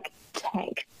immediately, like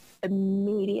tank.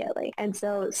 Immediately. And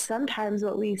so sometimes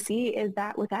what we see is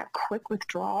that with that quick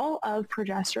withdrawal of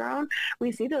progesterone,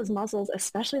 we see those muscles,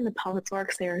 especially in the pelvic floor,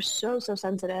 because they are so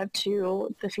sensitive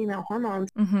to the female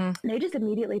hormones, they just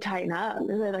immediately tighten up.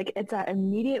 They're like, it's that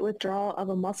immediate withdrawal of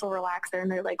a muscle relaxer. And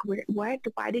they're like, why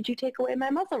did you take away my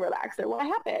muscle relaxer? What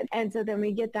happened? And so then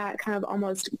we get that kind of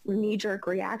almost knee-jerk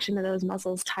reaction to those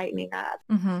muscles tightening up.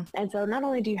 And so not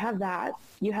only do you have that,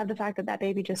 you have the fact that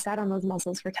baby just sat on those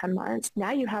muscles for 10 months.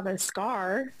 Now you have a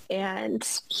scar and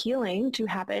healing to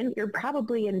happen. You're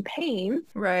probably in pain.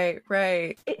 Right.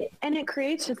 And it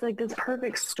creates just like this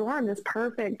perfect storm, this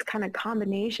perfect kind of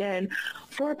combination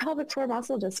for pelvic floor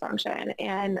muscle dysfunction.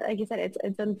 And like you said,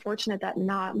 it's unfortunate that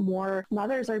not more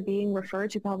mothers are being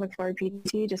referred to pelvic floor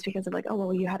PT just because of like, oh,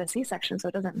 well, you had a C-section, so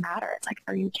it doesn't matter. It's like,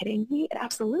 are you kidding me? It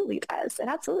absolutely does. It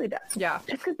absolutely does. Yeah.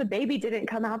 Just because the baby didn't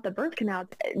come out the birth canal,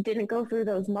 didn't go through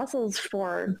those muscles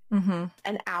for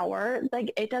an hour,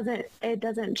 like it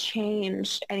doesn't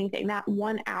change anything. That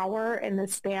 1 hour in the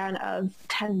span of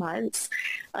 10 months,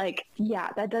 like, yeah,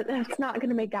 that's not going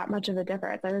to make that much of a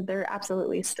difference. They're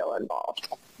absolutely still involved.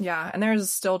 Yeah. And there's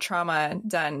still trauma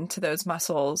done to those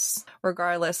muscles,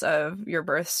 regardless of your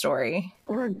birth story.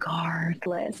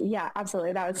 Regardless. Yeah,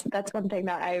 absolutely. That's one thing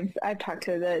that I've talked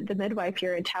to the midwife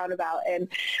here in town about. And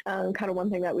kind of one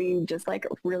thing that we just like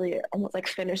really almost like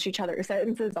finished each other's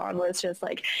sentences on was just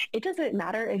like, it doesn't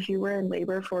matter if you were in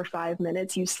labor for 5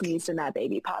 minutes, you sneezed and that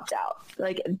baby popped out.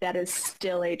 Like, that is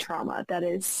still a trauma. That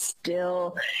is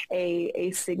still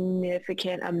a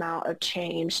significant amount of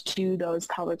change to those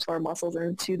pelvic floor muscles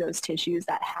and to those tissues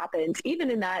that happens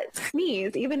even in that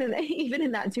sneeze, even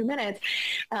in that 2 minutes,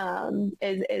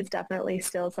 is definitely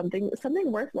still something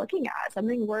worth looking at,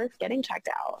 something worth getting checked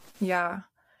out. Yeah.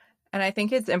 And I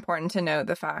think it's important to note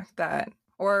the fact that,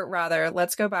 or rather,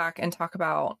 let's go back and talk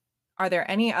about, are there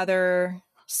any other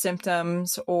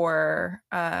symptoms or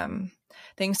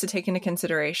things to take into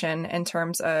consideration in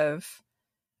terms of,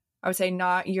 I would say,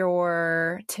 not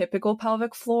your typical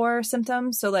pelvic floor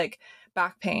symptoms? So like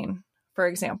back pain, for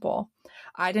example.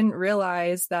 I didn't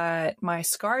realize that my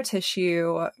scar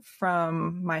tissue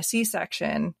from my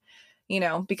C-section,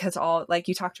 because all, like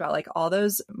you talked about, like all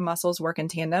those muscles work in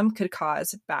tandem, could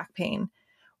cause back pain.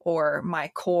 or my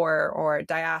core or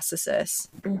diastasis.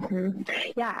 Mm-hmm.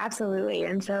 Yeah, absolutely.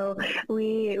 And so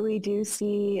we do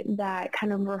see that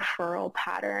kind of referral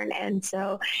pattern. And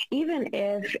so even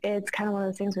if it's kind of one of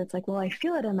those things where it's like, well, I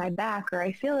feel it in my back, or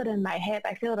I feel it in my hip,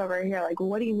 I feel it over here. Like,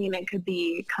 what do you mean it could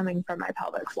be coming from my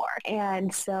pelvic floor?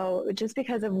 And so just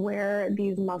because of where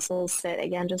these muscles sit,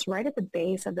 again, just right at the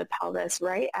base of the pelvis,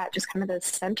 right at just kind of the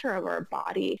center of our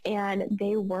body. And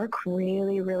they work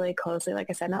really, really closely, like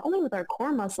I said, not only with our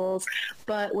core muscles,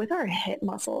 but with our hip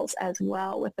muscles as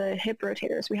well. With the hip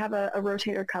rotators, we have a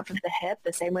rotator cuff of the hip,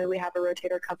 the same way we have a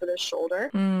rotator cuff of the shoulder.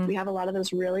 We have a lot of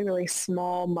those really, really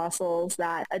small muscles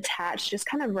that attach just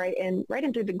kind of right in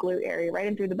through the glute area, right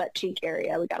in through the butt cheek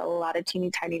area. We got a lot of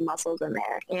teeny tiny muscles in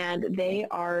there, and they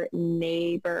are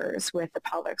neighbors with the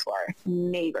pelvic floor,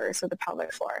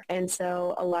 And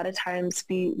so a lot of times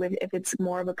if it's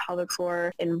more of a pelvic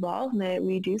floor involvement,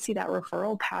 we do see that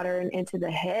referral pattern into the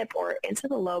hip or into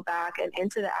the low back and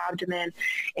into the abdomen.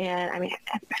 And I mean,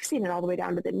 I've seen it all the way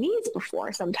down to the knees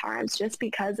before sometimes, just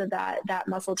because of that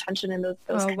muscle tension and those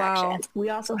connections. Wow. We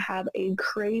also have a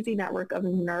crazy network of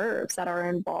nerves that are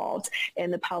involved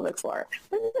in the pelvic floor.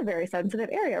 This is a very sensitive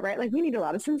area, right? Like, we need a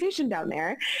lot of sensation down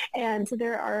there. And so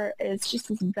it's just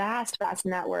this vast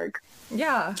network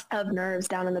of nerves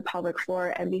down in the pelvic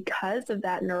floor. And because of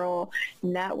that neural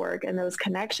network and those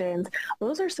connections,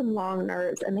 those are some long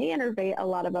nerves, and they innervate a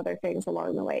lot of other things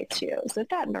along the way too. So if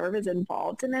that nerve is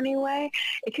involved in any way,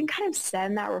 it can kind of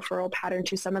send that referral pattern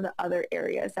to some of the other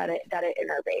areas that it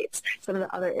innervates, some of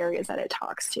the other areas that it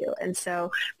talks to. And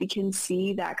so we can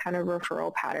see that kind of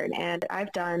referral pattern. And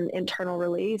I've done internal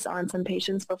release on some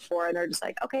patients before, and they're just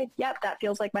like, okay, yep, that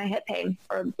feels like my hip pain,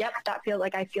 or yep, that feels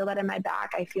like I feel that in my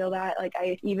back. I feel that, like,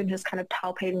 I even just kind of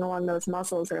palpating along those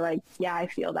muscles. They're like, yeah, I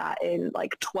feel that in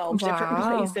like 12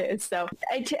 different places. So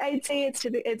I'd say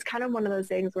it's kind of one of those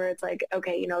things where it's like,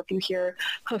 okay, if you hear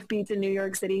hoofbeats in New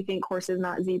York City, think horses,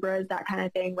 not zebras, that kind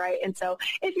of thing, right? And so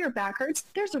if your back hurts,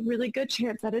 there's a really good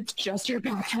chance that it's just your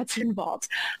back that's involved.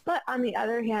 But on the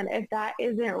other hand, if that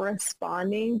isn't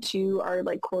responding to our,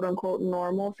 like, quote unquote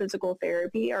normal physical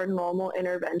therapy or normal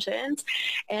interventions,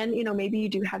 and maybe you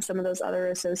do have some of those other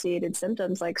associated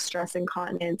symptoms like stress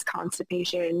incontinence,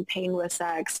 constipation, pain with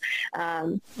sex,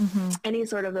 any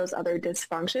sort of those other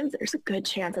dysfunctions, there's a good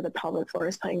chance that the pelvic floor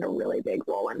is playing a really big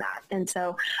role in that. And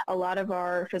so a lot of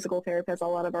our physical therapists, a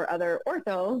lot of our other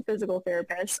ortho physical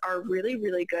therapists are really,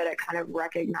 really good at kind of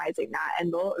recognizing that,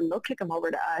 and they'll kick them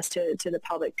over to us, to the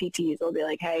pelvic PTs. They'll be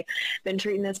like, hey, been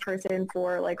treating this person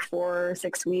for like 4 or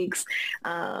 6 weeks,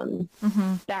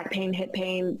 back pain, hip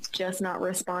pain, just not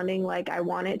responding like I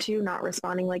want it to, not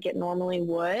responding like it normally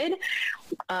would.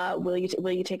 Will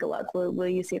you take a look? Will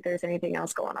you see if there's anything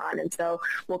else going on? And so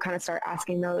we'll kind of start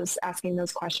asking those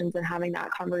questions and having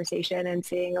that conversation and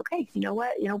seeing, okay, you know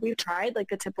what, we've tried like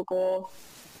the typical,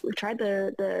 we've tried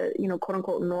the quote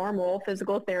unquote normal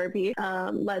physical therapy.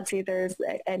 Let's see if there's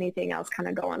anything else kind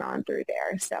of going on through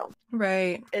there. So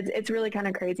right, it's really kind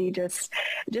of crazy, just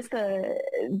the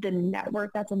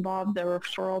network that's involved, the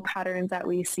referral patterns that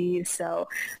we see. So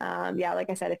like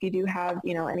I said, if you do have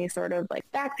any sort of like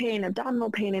back pain,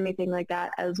 abdominal pain, anything like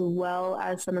that, as well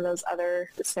as some of those other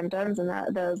symptoms and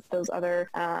those other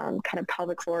kind of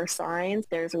pelvic floor signs,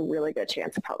 there's a really good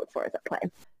chance the pelvic floor is at play.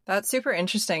 That's super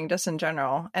interesting just in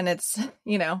general. And it's,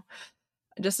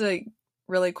 just a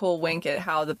really cool wink at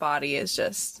how the body is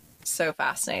just so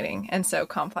fascinating and so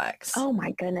complex. Oh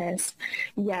my goodness.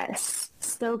 Yes.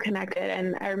 So connected.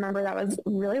 And I remember that was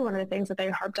really one of the things that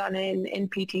they harped on in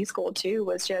PT school too,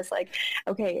 was just like,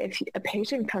 okay, if a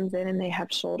patient comes in and they have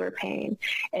shoulder pain,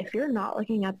 if you're not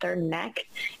looking at their neck,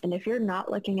 and if you're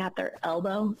not looking at their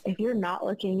elbow, if you're not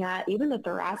looking at even the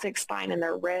thoracic spine and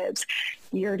their ribs,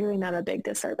 you're doing them a big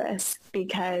disservice,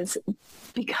 because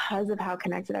of how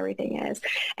connected everything is.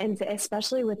 And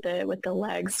especially with the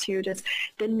legs too, just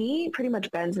the knee pretty much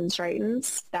bends and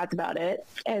straightens. That's about it.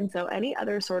 And so any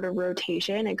other sort of rotation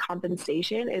and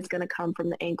compensation is going to come from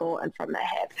the ankle and from the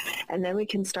hip. And then we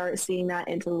can start seeing that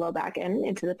into the low back and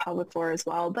into the pelvic floor as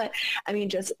well. But I mean,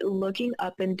 just looking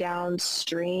up and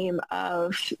downstream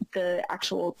of the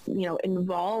actual,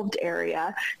 involved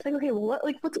area, it's like, okay, well,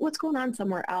 what's going on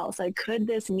somewhere else? Like, could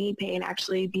this knee pain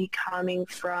actually be coming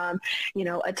from,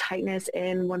 a tightness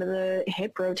in one of the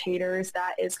hip rotators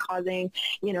that is causing,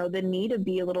 the knee to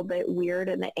be a little bit weird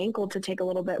and the ankle to take a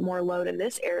little bit more load in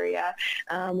this area,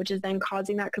 which is then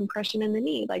causing that compression in the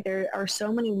knee. Like there are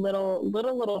so many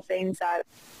little things that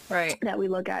we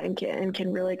look at and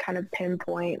can really kind of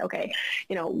pinpoint, okay,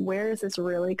 where is this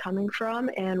really coming from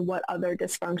and what other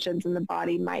dysfunctions in the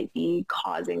body might be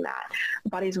causing that. The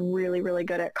body's really, really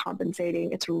good at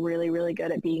compensating. It's really, really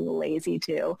good at being lazy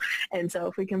too. And so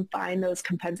if we can find those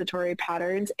compensatory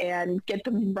patterns and get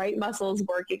the right muscles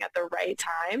working at the right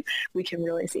time, we can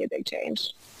really see a big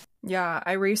change. Yeah,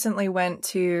 I recently went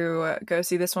to go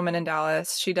see this woman in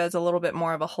Dallas. She does a little bit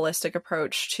more of a holistic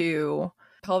approach to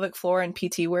pelvic floor and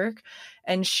PT work.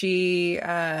 And she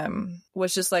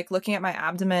was just like looking at my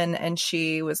abdomen, and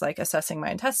she was like assessing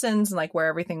my intestines and like where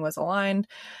everything was aligned.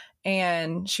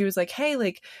 And she was like, hey,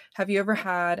 like, have you ever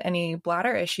had any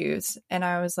bladder issues? And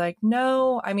I was like,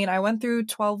 no. I mean, I went through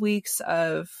 12 weeks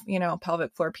of,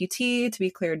 pelvic floor PT to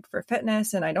be cleared for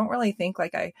fitness. And I don't really think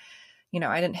like I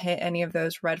didn't hit any of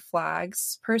those red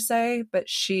flags per se, but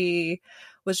she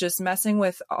was just messing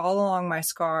with all along my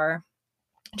scar.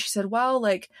 She said, well,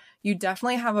 like, you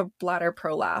definitely have a bladder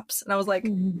prolapse. And I was like,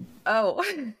 oh,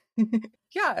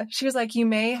 yeah. She was like, you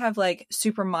may have like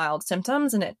super mild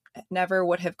symptoms and it never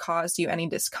would have caused you any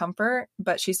discomfort.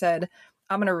 But she said,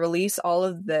 I'm going to release all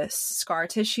of this scar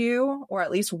tissue, or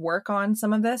at least work on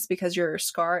some of this, because your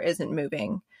scar isn't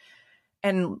moving.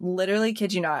 And literally,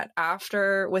 kid you not,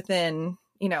 within,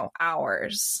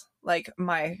 hours, like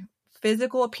my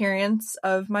physical appearance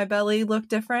of my belly looked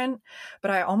different,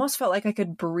 but I almost felt like I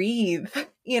could breathe,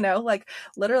 like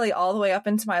literally all the way up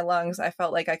into my lungs. I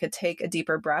felt like I could take a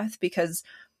deeper breath because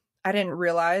I didn't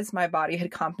realize my body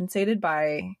had compensated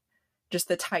by just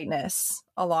the tightness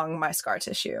along my scar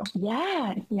tissue.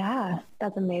 Yeah.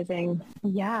 That's amazing.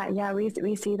 Yeah.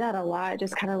 We see that a lot,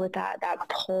 just kind of with that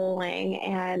pulling.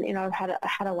 And, I've had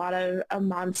a lot of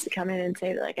moms come in and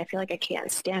say, like, I feel like I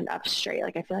can't stand up straight.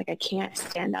 Like, I feel like I can't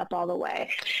stand up all the way.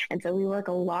 And so we work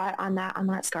a lot on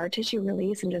that scar tissue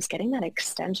release and just getting that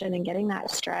extension and getting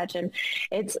that stretch. And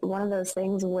it's one of those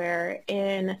things where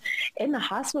in the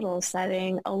hospital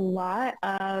setting, a lot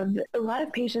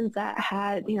of patients that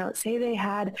had, say they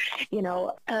had,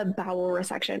 a bowel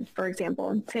resection, for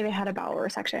example, say they had a bowel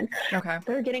resection. Okay.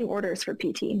 They're getting orders for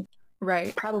PT.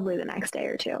 Right. Probably the next day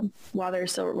or two while they're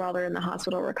in the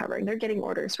hospital recovering. They're getting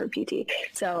orders for PT.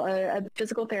 So a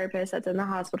physical therapist that's in the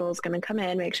hospital is going to come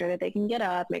in, make sure that they can get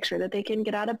up, make sure that they can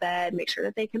get out of bed, make sure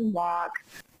that they can walk.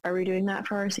 Are we doing that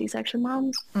for our C-section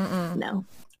moms? Mm-mm. No.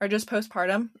 Or just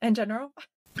postpartum in general?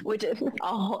 Which is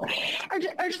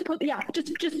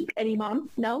just any mom.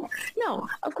 No,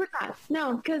 of course not.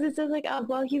 No, because it says like, oh,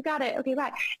 well, you got it. Okay,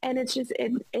 bye. And it's just,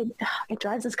 it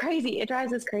drives us crazy. It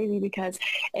drives us crazy because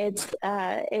it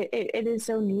is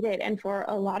so needed. And for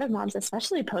a lot of moms,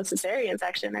 especially post-cesarean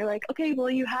section, they're like, okay, well,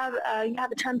 you have a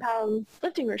 10-pound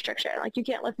lifting restriction. Like you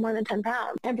can't lift more than 10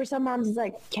 pounds. And for some moms, it's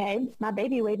like, okay, my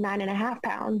baby weighed 9.5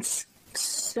 pounds.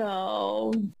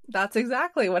 So that's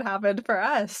exactly what happened for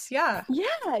us. Yeah.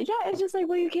 It's just like,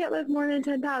 well, you can't lift more than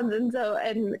 10 pounds. And so,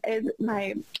 and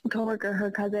my coworker,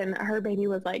 her cousin, her baby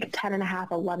was like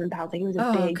 10.5, 11 pounds. Like, he was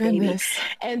a big baby.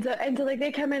 And so like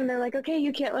they come in and they're like, okay,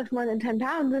 you can't lift more than 10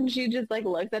 pounds. And she just like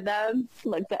looks at them,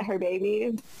 looks at her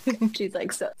baby. She's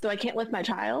like, so I can't lift my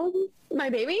child? My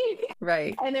baby?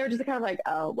 Right. And they were just kind of like,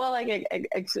 oh, well, like,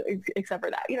 except for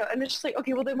that, and it's just like,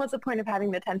 okay, well, then what's the point of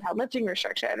having the 10-pound lifting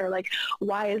restriction? Or like,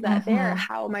 why is that there?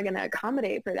 How am I going to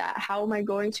accommodate for that? How am I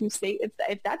going to say,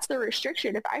 if that's the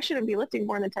restriction, if I shouldn't be lifting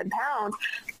more than 10 pounds,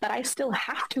 but I still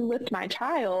have to lift my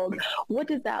child, what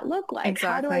does that look like?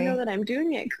 Exactly. How do I know that I'm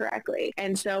doing it correctly?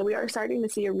 And so we are starting to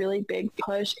see a really big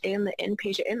push in the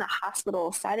inpatient, in the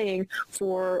hospital setting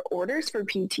for orders for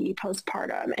PT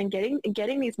postpartum, and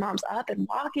getting these moms up and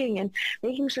walking and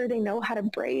making sure they know how to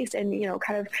brace and,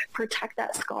 kind of protect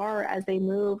that scar as they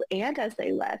move and as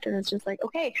they lift. And it's just like,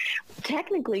 okay,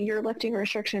 technically your lifting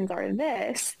restrictions are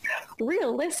this.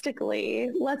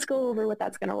 Realistically, let's go over what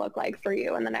that's going to look like for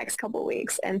you in the next couple of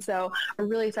weeks. And so we're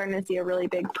really starting to see a really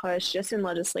big push just in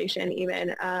legislation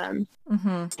even.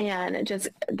 And just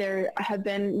there have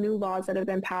been new laws that have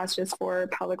been passed just for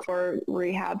pelvic floor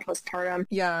rehab postpartum.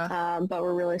 Yeah. But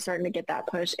we're really starting to get that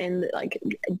push in like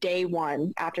day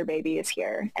one after baby is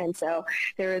here. And so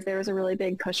there was a really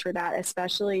big push for that,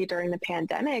 especially during the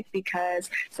pandemic, because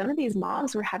some of these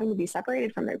moms were having to be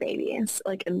separated from their babies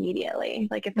like immediately.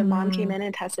 Like if the mom came in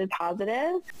and tested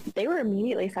positive, they were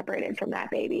immediately separated from that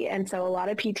baby. And so a lot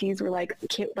of PTs were like,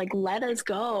 let us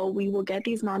go. We will get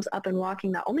these moms up and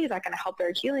walking. Not only is that going to help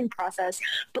their healing process,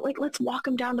 but like, let's walk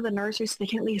them down to the nursery so they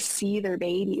can at least see their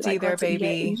baby. Like,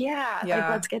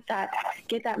 let's get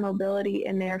that mobility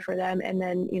in there for them. And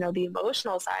then, the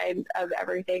emotional side of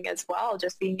everything as well.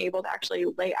 Just being able to actually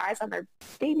lay eyes on their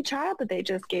baby child that they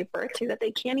just gave birth to that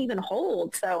they can't even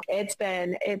hold. So it's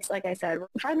like I said, we're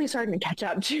finally starting to catch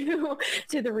up to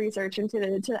the research and to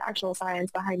the actual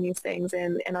science behind these things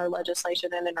in our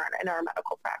legislation and in our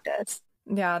medical practice.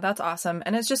 Yeah, that's awesome.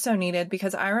 And it's just so needed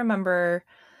because I remember,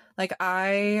 like,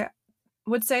 I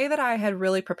would say that I had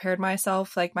really prepared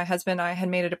myself. Like, my husband and I had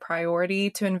made it a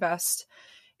priority to invest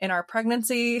in our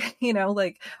pregnancy.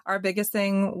 Like, our biggest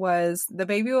thing was the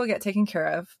baby will get taken care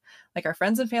of. Like, our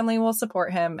friends and family will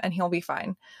support him and he'll be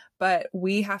fine. But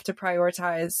we have to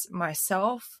prioritize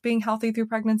myself being healthy through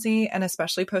pregnancy and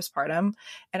especially postpartum.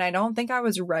 And I don't think I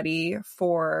was ready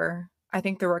for, I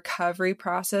think, the recovery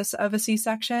process of a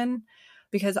C-section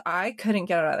because I couldn't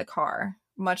get out of the car,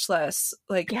 much less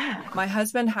my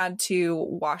husband had to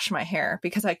wash my hair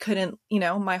because I couldn't,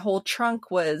 my whole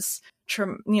trunk was,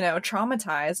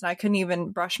 traumatized and I couldn't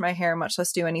even brush my hair, much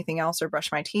less do anything else or brush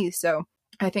my teeth. So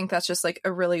I think that's just like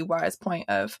a really wise point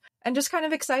and just kind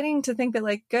of exciting to think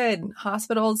that good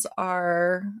hospitals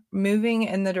are moving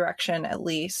in the direction, at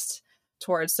least,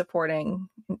 towards supporting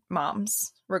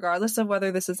moms, regardless of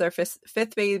whether this is their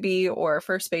fifth baby or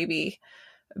first baby.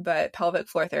 But pelvic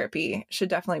floor therapy should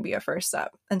definitely be a first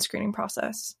step in screening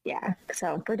process. Yeah.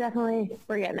 So we're getting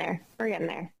there. We're getting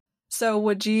there. So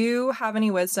would you have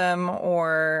any wisdom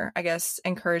or, I guess,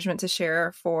 encouragement to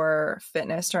share for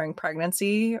fitness during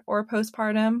pregnancy or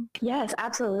postpartum? Yes,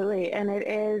 absolutely. And it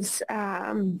is,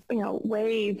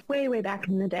 way, way, way back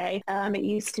in the day, it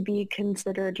used to be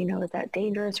considered, is that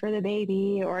dangerous for the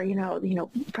baby or,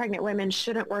 pregnant women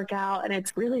shouldn't work out. And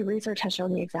it's really, research has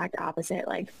shown the exact opposite.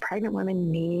 Like, pregnant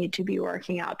women need to be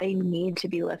working out. They need to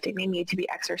be lifting. They need to be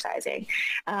exercising.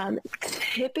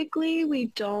 Typically, we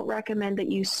don't recommend that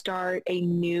you start a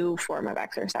new form of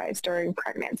exercise during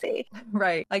pregnancy.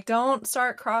 Right. Like, don't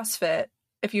start CrossFit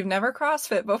if you've never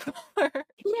CrossFit before.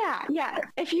 Yeah.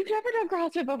 If you've never done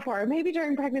CrossFit before, maybe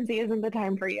during pregnancy isn't the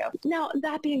time for you. Now,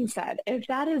 that being said, if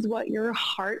that is what your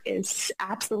heart is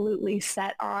absolutely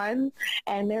set on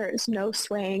and there is no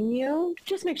swaying you,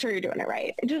 just make sure you're doing it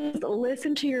right. Just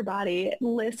listen to your body,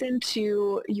 listen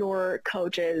to your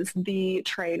coaches, the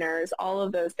trainers, all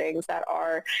of those things that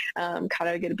are kind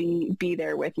of going to be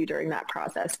there with you during that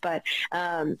process. But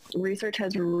research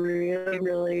has really,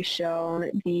 really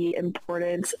shown the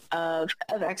importance of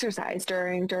exercise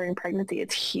during pregnancy.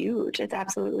 It's huge. It's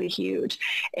absolutely huge.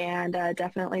 And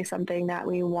definitely something that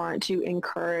we want to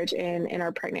encourage in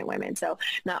our pregnant women. So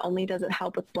not only does it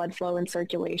help with blood flow and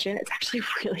circulation, it's actually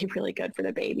really, really good for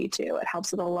the baby too. It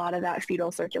helps with a lot of that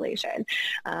fetal circulation.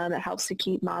 It helps to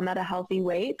keep mom at a healthy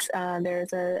weight.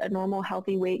 There's a normal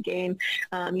healthy weight gain,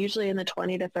 usually in the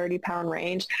 20 to 30 pound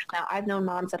range. Now, I've known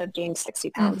moms that have gained 60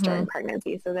 pounds during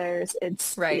pregnancy. So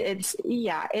it's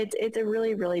a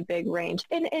really, really big range.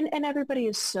 And everybody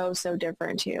is so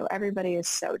different too. Everybody is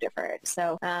so different.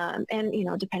 So,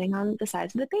 and depending on the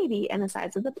size of the baby and the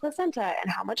size of the placenta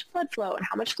and how much blood flow and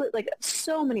how much fluid,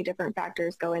 so many different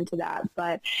factors go into that.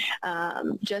 But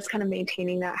just kind of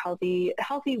maintaining that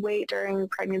healthy weight during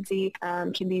pregnancy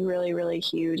can be really, really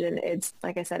huge. And it's,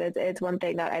 like I said, it's one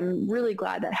thing that I'm really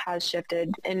glad that has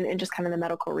shifted in just kind of the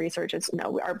medical research. It's,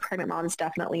 our pregnant moms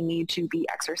definitely need to be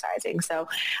exercising. So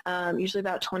usually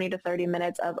about 20 to 30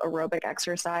 minutes of aerobic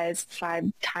exercise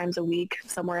 5 times a week,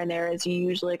 somewhere in there is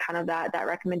usually kind of that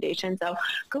recommendation. So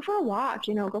go for a walk,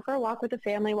 go for a walk with the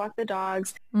family, walk the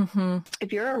dogs.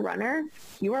 If you're a runner,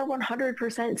 you are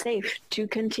 100% safe to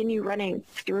continue running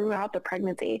throughout the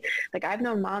pregnancy. Like, I've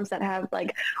known moms that have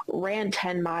ran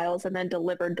 10 miles and then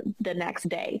delivered the next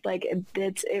day.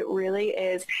 It really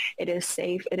is, it is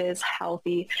safe. It is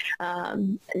healthy.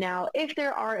 Now, if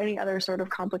there are any other sort of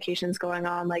complications going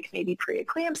on, like maybe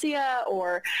preeclampsia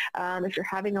or if you're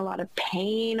having a lot of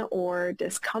pain or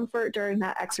discomfort during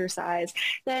that exercise,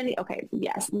 then okay,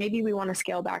 yes, maybe we want to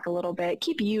scale back a little bit,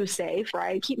 keep you safe,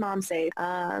 right? Keep mom safe.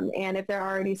 And if there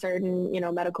are any certain,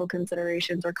 medical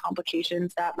considerations or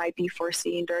complications that might be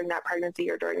foreseen during that pregnancy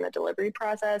or during the delivery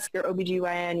process, your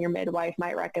OBGYN, your midwife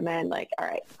might recommend all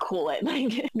right, cool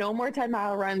it. No more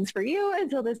 10-mile runs for you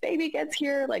until this baby gets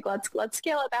here. Let's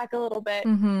scale it back a little bit,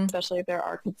 especially if there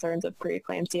are concerns of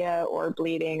preeclampsia or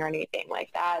bleeding or anything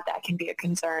like that. That can be a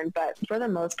concern. But for the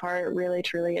most part, really,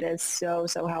 truly, it is so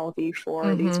healthy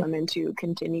for these women to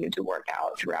continue to work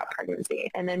out throughout pregnancy.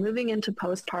 And then moving into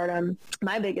postpartum,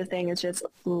 my biggest thing is just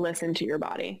listen to your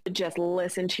body. Just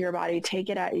listen to your body. Take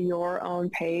it at your own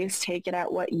pace. Take it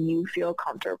at what you feel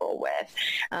comfortable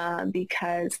with.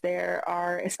 Because there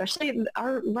are, especially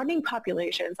our running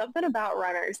population, something about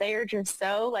runners, they are just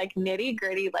so nitty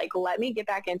gritty, let me get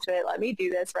back into it. Let me do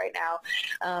this right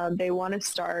now. They want to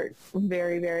start start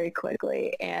very, very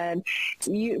quickly. And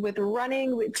with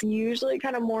running, it's usually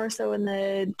kind of more so in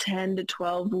the 10 to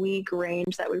 12 week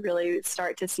range that we really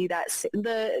start to see that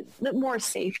the more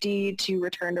safety to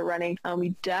return to running. We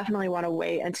definitely want to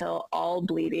wait until all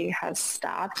bleeding has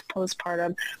stopped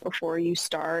postpartum before you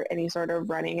start any sort of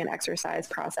running and exercise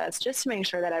process, just to make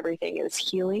sure that everything is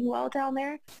healing well down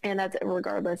there. And that's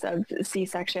regardless of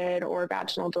C-section or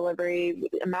vaginal delivery,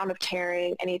 amount of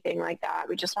tearing, anything like that.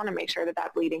 We just want to make sure that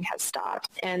that bleeding has stopped.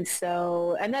 And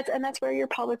so, and that's where your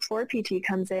pelvic floor PT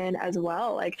comes in as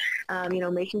well. Like,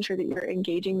 making sure that you're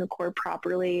engaging the core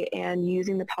properly and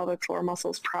using the pelvic floor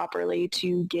muscles properly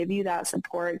to give you that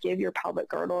support, give your pelvic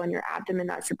girdle and your abdomen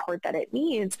that support that it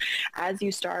needs as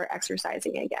you start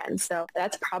exercising again. So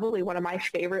that's probably one of my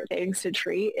favorite things to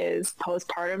treat is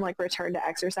postpartum, like return to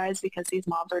exercise, because these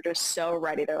moms are just so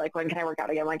ready. They're like, when can I work out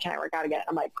again? When can I work out again?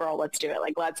 I'm like, girl, let's do it.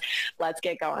 Like, let's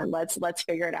get going. Let's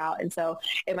figure it out. And so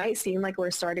it might seem like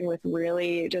we're starting with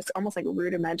really just almost like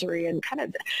rudimentary and kind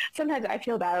of, sometimes I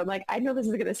feel bad. I'm like, I know this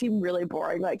is going to seem really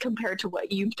boring, like compared to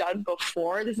what you've done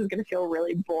before, this is going to feel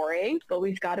really boring, but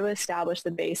we've got to establish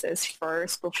the basis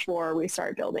first before we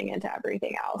start building into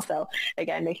everything else. So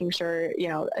again, making sure,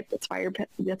 that's why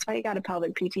you got a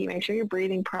pelvic PT, make sure you're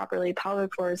breathing properly,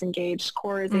 pelvic floor is engaged,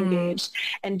 core is engaged,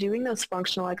 and doing those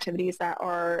functional activities that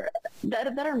are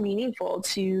meaningful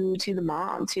to the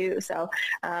mom too. So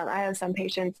I have some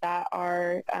patients that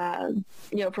are,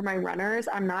 for my runners,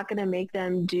 I'm not going to make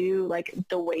them do like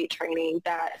the weight training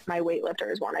that my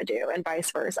weightlifters want to do and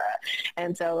vice versa.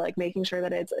 And so like making sure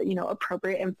that it's,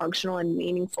 appropriate and functional and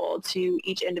meaningful to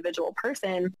each individual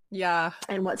person. Yeah.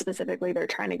 And what specifically they're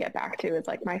trying to get back to is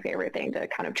like my favorite thing to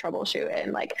kind of troubleshoot,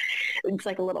 and like, it's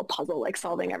like a little puzzle, like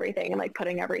solving everything and like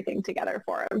putting everything together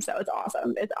for them. So it's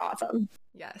awesome. It's awesome.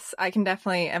 Yes, I can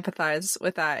definitely empathize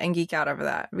with that and geek out over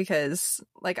that, because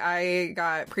like I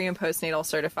got pre and postnatal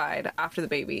certified after the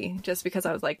baby just because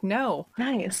I was like, no,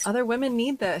 nice. Other women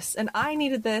need this and I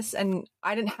needed this, and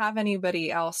I didn't have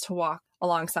anybody else to walk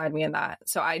alongside me in that.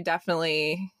 So I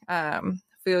definitely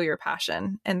feel your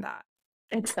passion in that.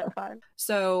 It's so fun.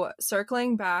 So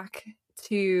circling back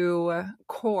to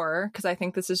core, because I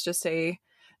think this is just a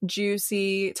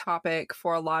juicy topic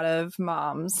for a lot of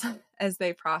moms as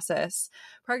they process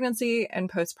pregnancy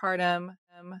and postpartum,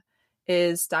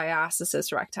 is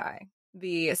diastasis recti,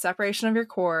 the separation of your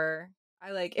core.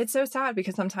 It's so sad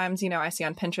because sometimes, I see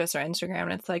on Pinterest or Instagram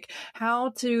and it's like how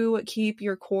to keep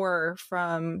your core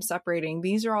from separating.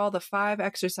 These are all the 5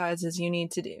 exercises you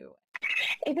need to do.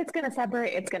 If it's going to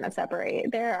separate, it's going to separate.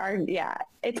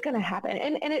 It's going to happen.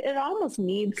 And it almost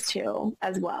needs to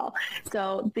as well.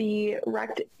 So it's the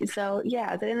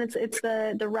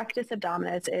rectus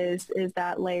abdominis is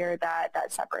that layer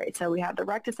that separates. So we have the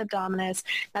rectus abdominis,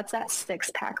 that's that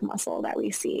 6-pack muscle that we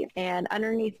see. And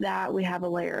underneath that, we have a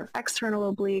layer of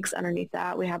external obliques. Underneath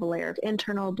that, we have a layer of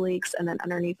internal obliques. And then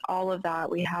underneath all of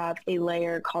that, we have a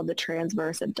layer called the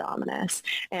transverse abdominis.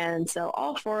 And so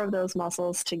all 4 of those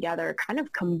muscles together kind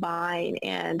of combine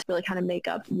and really kind of make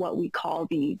up what we call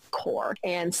the core.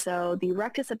 And so the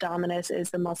rectus abdominis is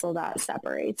the muscle that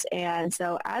separates. And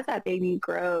so as that baby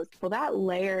grows,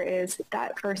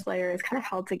 that first layer is kind of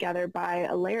held together by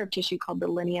a layer of tissue called the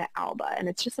linea alba. And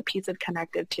it's just a piece of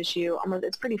connective tissue.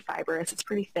 It's pretty fibrous. It's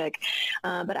pretty thick.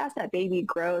 But as that baby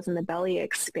grows and the belly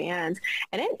expands,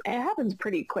 and it happens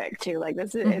pretty quick too. Like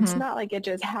this, it's not like it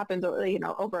just happens,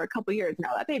 over a couple years. No,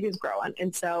 that baby's growing.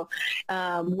 And so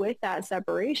with that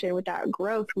separation, with that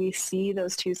growth, we see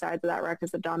those 2 sides of that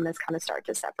rectus abdominis kind of start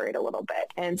to separate a little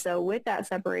bit. And so with that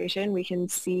separation, we can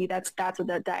see that's what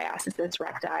the diastasis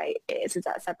recti is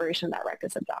that separation of that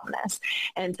rectus abdominis.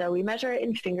 And so we measure it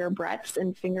in finger breadths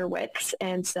and finger widths.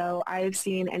 And so I've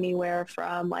seen anywhere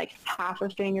from like half a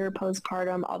finger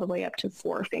postpartum all the way up to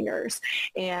 4 fingers.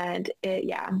 And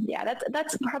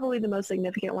that's probably the most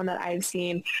significant one that I've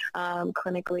seen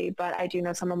clinically, but I do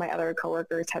know some of my other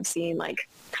coworkers have seen like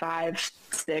 5,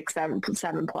 6,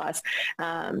 7 plus.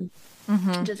 And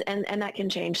that can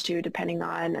change too, depending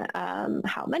on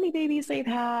how many babies they've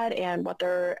had and what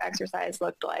their exercise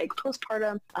looked like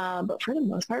postpartum. But for the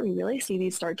most part, we really see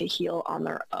these start to heal on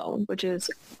their own, which is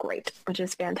great, which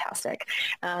is fantastic.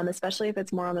 Especially if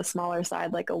it's more on the smaller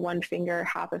side, like a 1 finger,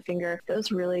 half a finger,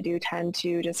 those really do tend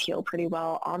to just heal pretty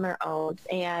well on their own,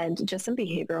 and just some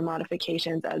behavioral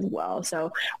modifications as well.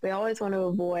 So we always want to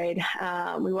avoid,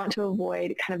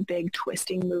 kind of big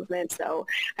twisting movements. So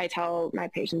I tell my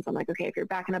patients, I'm like, okay, okay, if you're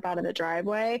backing up out of the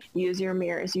driveway, use your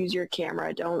mirrors, use your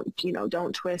camera.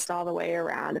 Don't twist all the way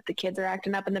around. If the kids are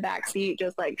acting up in the back seat,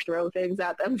 just like throw things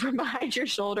at them from behind your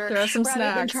shoulder Throw some rather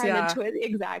than snacks, trying yeah. to twist.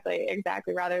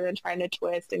 Exactly. Rather than trying to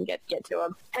twist and get to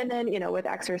them. And then, with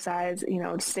exercise,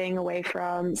 staying away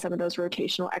from some of those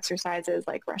rotational exercises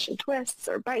like Russian twists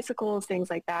or bicycles, things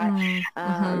like that.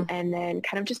 And then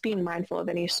kind of just being mindful of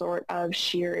any sort of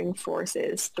shearing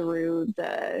forces through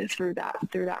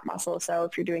that muscle. So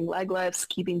if you're doing leg lifts,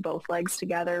 keeping both legs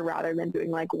together rather than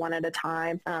doing like one at a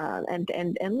time.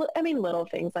 And I mean, little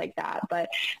things like that. But,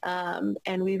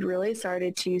 and we've really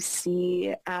started to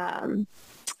see,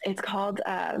 it's called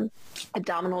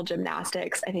abdominal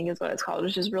gymnastics, I think is what it's called,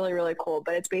 which is really, really cool.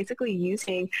 But it's basically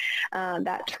using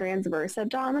that transverse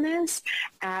abdominis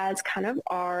as kind of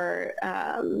our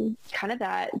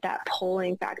that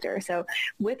pulling factor. So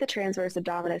with the transverse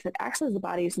abdominis, it acts as the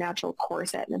body's natural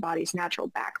corset and the body's natural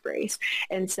back brace.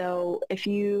 And so if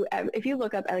you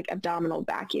look up like abdominal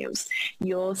vacuums,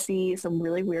 you'll see some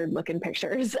really weird looking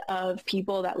pictures of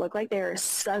people that look like they're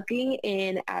sucking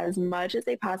in as much as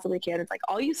they possibly can. It's like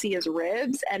all you see is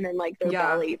ribs and then like their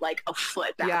belly like a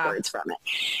foot backwards from it.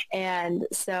 And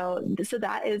so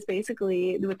that is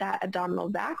basically, with that abdominal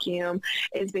vacuum,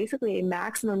 is basically a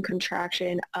maximum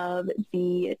contraction of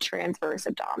the transverse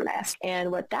abdominis.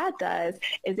 And what that does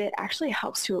is it actually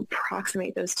helps to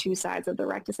approximate those two sides of the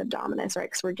rectus abdominis, right?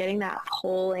 Because we're getting that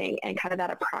pulling and kind of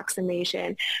that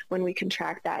approximation when we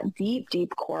contract that deep,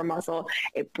 deep core muscle.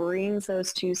 It brings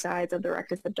those two sides of the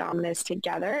rectus abdominis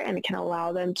together, and it can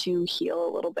allow them to heal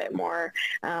a little bit more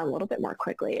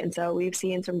quickly. And so we've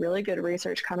seen some really good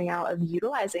research coming out of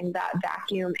utilizing that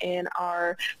vacuum in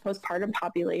our postpartum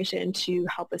population to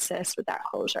help assist with that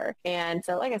closure. And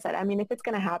so, like I said, I mean, if it's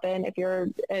going to happen,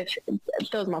 if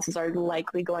those muscles are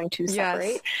likely going to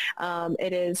separate,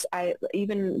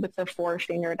 even with the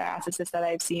forefinger diastasis that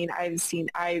I've seen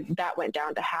that went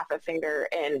down to half a finger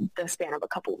in the span of a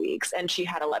couple weeks, and she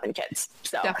had 11 kids.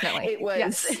 So definitely, it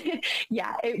was,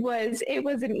 it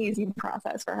was an easy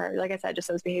process for her. Like I said, just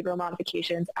those behavioral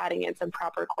modifications, adding in some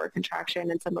proper core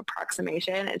contraction and some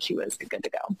approximation, and she was good to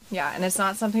go. Yeah. And it's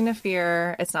not something to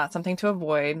fear. It's not something to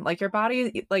avoid. Like our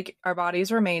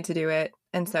bodies were made to do it.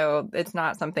 And so it's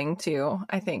not something to,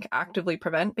 I think, actively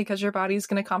prevent, because your body's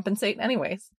going to compensate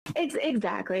anyways.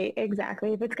 Exactly.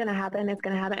 If it's going to happen, it's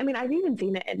going to happen. I mean, I've even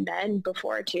seen it in men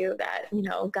before too, that,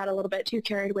 got a little bit too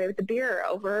carried away with the beer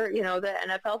over, the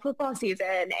NFL football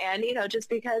season. And, just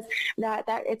because that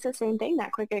it's the same thing,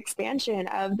 that quick expansion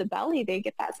of the belly, they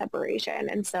get that separation.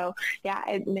 And so, yeah,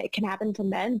 it can happen to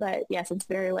men, but yes, it's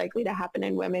very likely to happen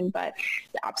in women, but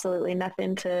absolutely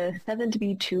nothing to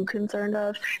be too concerned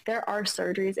of. There are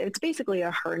surgeries. It's basically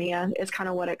a hernia is kind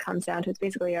of what it comes down to. It's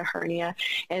basically a hernia.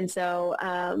 And so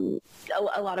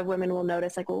a lot of women will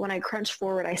notice, like, well, when I crunch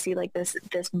forward, I see like this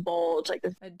bulge, like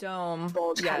this a dome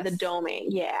bulge, kind of the doming.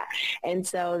 Yeah. And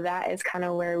so that is kind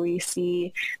of where we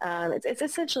see, it's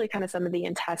essentially kind of some of the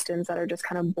intestines that are just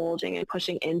kind of bulging and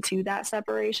pushing into that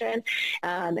separation.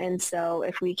 And so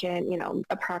if we can,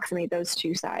 approximate those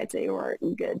two sides, they were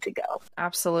good to go.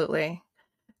 Absolutely.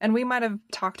 And we might have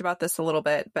talked about this a little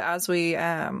bit, but as we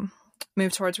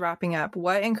move towards wrapping up,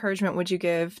 what encouragement would you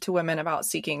give to women about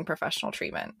seeking professional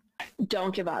treatment?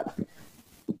 Don't give up.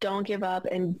 Don't give up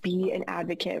and be an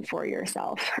advocate for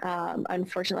yourself.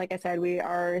 Unfortunately, like I said, we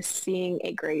are seeing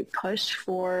a great push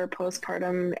for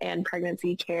postpartum and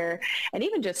pregnancy care, and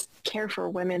even just care for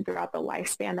women throughout the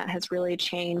lifespan that has really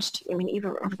changed. I mean,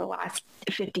 even over the last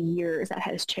 50 years, that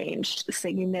has changed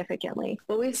significantly,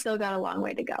 but we've still got a long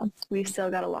way to go.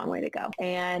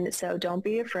 And so don't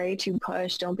be afraid to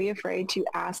push. Don't be afraid to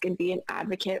ask and be an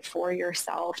advocate for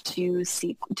yourself to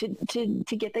seek, to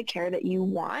get the care that you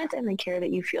want and the care that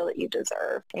you feel that you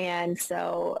deserve. And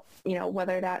so,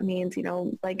 whether that means,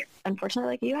 like,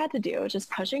 unfortunately, like you had to do,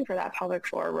 just pushing for that pelvic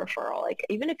floor referral. Like,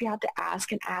 even if you have to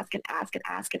ask and ask and ask and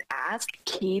ask and ask,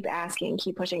 keep asking,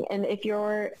 keep pushing. And if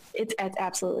it's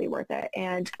absolutely worth it.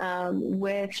 And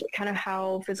with kind of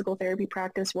how physical therapy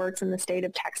practice works in the state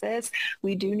of Texas,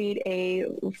 we do need a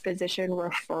physician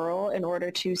referral in order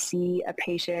to see a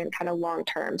patient kind of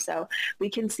long-term. So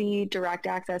we can see direct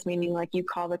access, meaning like you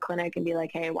call the clinic and be like,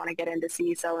 hey, I want to get in to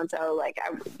see so-and-so, like,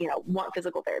 I want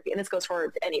physical therapy. And this goes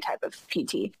for any type of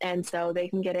PT. And so they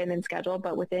can get in and schedule,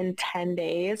 but within 10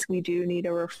 days, we do need a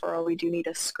referral. We do need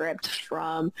a script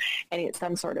from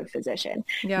some sort of physician.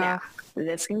 Yeah. Now,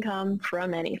 this can come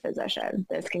from any physician.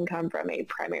 This can come from a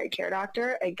primary care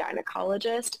doctor, a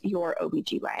gynecologist, your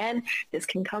OBGYN. This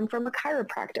can come from a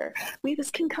chiropractor.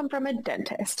 This can come from a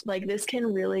dentist. Like, this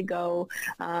can really go,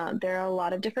 there are a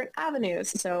lot of different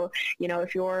avenues. So,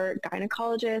 if your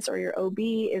gynecologist or your OB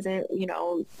B isn't,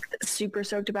 super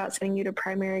stoked about sending you to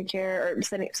primary care or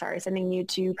sending you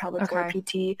to pelvic floor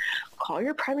PT, call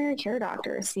your primary care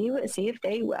doctor, see if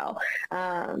they will.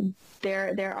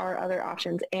 There are other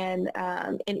options. And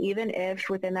even if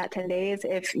within that 10 days,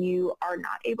 if you are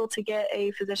not able to get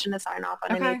a physician to sign off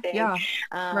on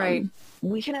anything,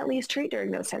 we can at least treat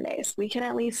during those 10 days. We can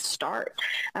at least start.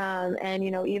 And,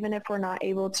 even if we're not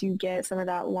able to get some of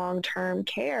that long-term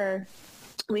care,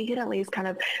 we can at least kind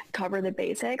of cover the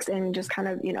basics and just kind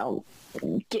of,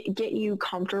 get you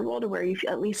comfortable to where you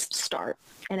at least start.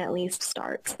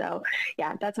 So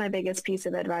yeah, that's my biggest piece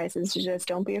of advice, is to just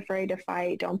don't be afraid to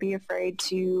fight. Don't be afraid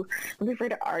to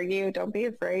argue. Don't be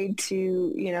afraid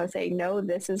to, say, no,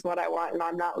 this is what I want, and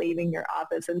I'm not leaving your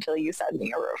office until you send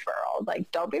me a referral.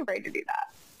 Like, don't be afraid to do that.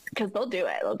 Because they'll do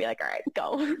it. They'll be like, all right,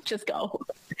 go, just go.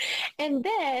 And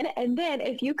then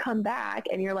if you come back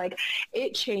and you're like,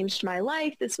 it changed my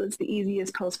life, this was the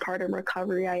easiest postpartum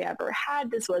recovery I ever had,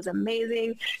 this was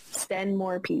amazing, send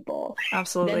more people.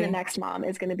 Absolutely. Then the next mom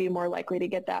is going to be more likely to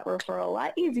get that referral a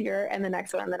lot easier, and the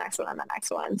next one, the next one, and the next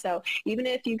one. So even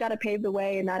if you got to pave the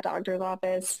way in that doctor's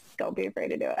office, don't be afraid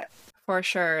to do it. For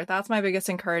sure. That's my biggest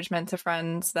encouragement to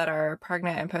friends that are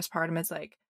pregnant and postpartum, is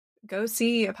like, go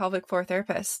see a pelvic floor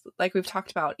therapist, like we've talked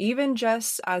about, even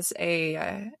just as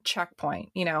a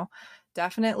checkpoint,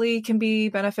 definitely can be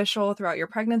beneficial throughout your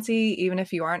pregnancy, even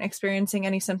if you aren't experiencing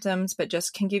any symptoms, but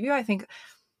just can give you, I think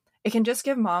it can just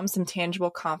give moms some tangible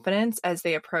confidence as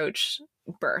they approach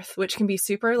birth, which can be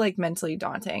super mentally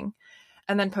daunting.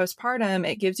 And then postpartum,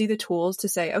 it gives you the tools to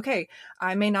say, okay,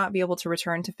 I may not be able to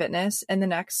return to fitness in the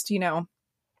next,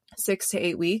 6 to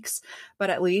 8 weeks, but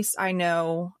at least I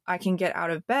know I can get out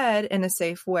of bed in a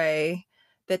safe way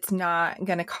that's not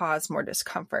going to cause more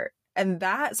discomfort. And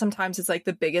that sometimes is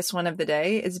the biggest one of the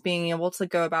day, is being able to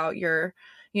go about your,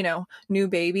 new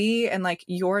baby and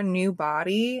your new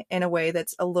body in a way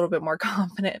that's a little bit more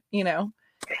confident,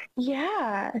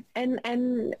 Yeah.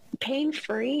 And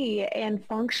pain-free and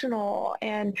functional.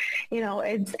 And,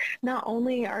 it's not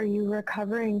only are you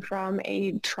recovering from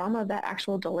a trauma, that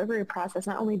actual delivery process,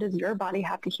 not only does your body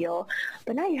have to heal,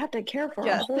 but now you have to care for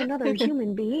a whole another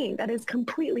human being that is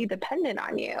completely dependent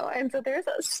on you. And so there's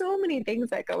so many things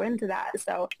that go into that.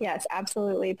 So yes,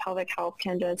 absolutely. Pelvic health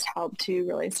can just help to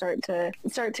really start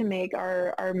to make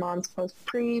our moms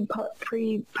pre,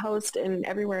 post, and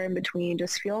everywhere in between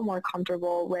just feel more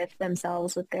comfortable with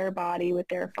themselves, with their body, with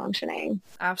their functioning.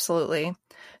 Absolutely.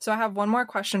 So I have one more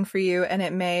question for you, and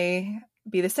it may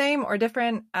be the same or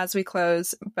different as we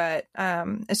close, but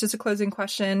it's just a closing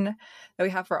question that we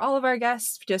have for all of our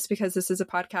guests, just because this is a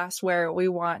podcast where we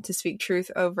want to speak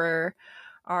truth over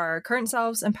our current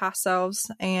selves and past selves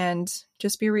and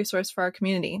just be a resource for our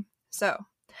community. So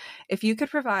if you could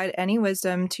provide any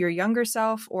wisdom to your younger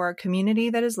self or a community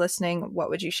that is listening, what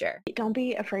would you share? Don't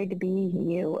be afraid to be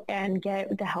you and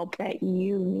get the help that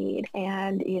you need.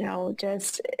 And,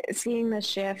 just seeing the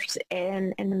shift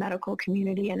in the medical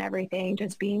community and everything,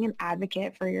 just being an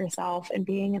advocate for yourself and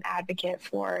being an advocate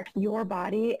for your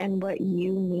body and what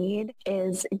you need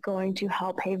is going to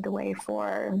help pave the way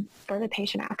for the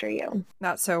patient after you.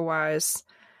 That's so wise.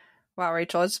 Wow,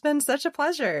 Rachel, it's been such a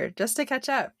pleasure just to catch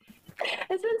up.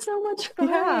 It's been so much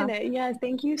fun. Yeah,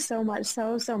 thank you so much,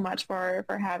 so much for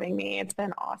having me. It's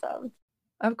been awesome.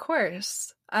 Of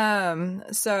course.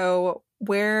 So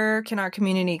where can our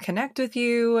community connect with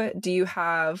you? Do you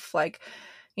have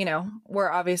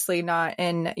we're obviously not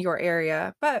in your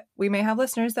area, but we may have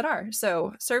listeners that are.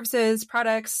 So services,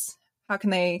 products, how can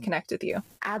they connect with you?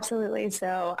 Absolutely.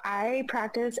 So I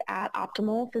practice at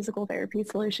Optimal Physical Therapy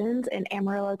Solutions in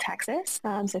Amarillo, Texas.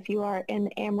 So if you are in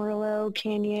the Amarillo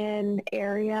Canyon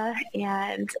area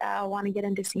and want to get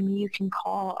in to see me, you can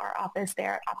call our office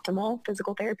there at Optimal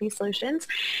Physical Therapy Solutions.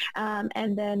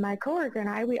 And then my coworker and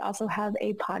I, we also have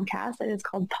a podcast that is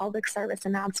called Pelvic Service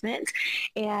Announcement.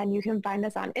 And you can find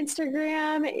us on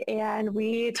Instagram, and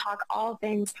we talk all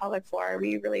things pelvic floor.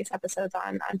 We release episodes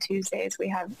on Tuesdays. We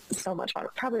have so much fun,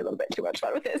 probably a little bit too much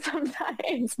fun with it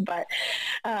sometimes, but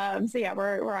so yeah,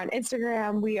 we're on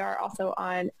Instagram. We are also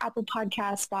on Apple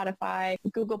Podcasts, Spotify,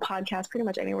 Google Podcasts, pretty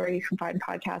much anywhere you can find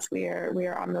podcasts. We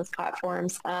are on those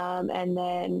platforms. And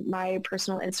then my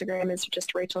personal Instagram is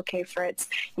just Rachel K. Fritz.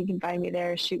 You can find me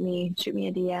there. Shoot me a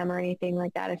DM or anything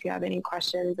like that if you have any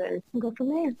questions, and we'll go from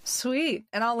there. Sweet.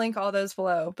 And I'll link all those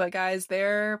below. But guys,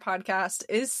 their podcast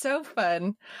is so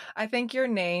fun. I think your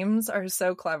names are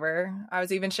so clever. I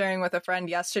was even sharing with a friend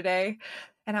yesterday,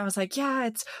 and I was like, yeah,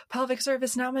 it's Pelvic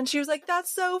Service Announcement. She was like,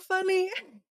 that's so funny.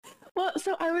 Well,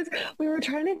 so we were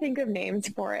trying to think of names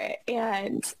for it,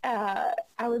 and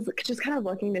I was just kind of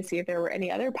looking to see if there were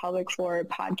any other pelvic floor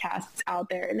podcasts out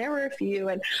there, and there were a few,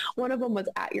 and one of them was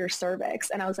At Your Cervix,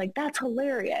 and I was like, that's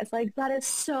hilarious. Like, that is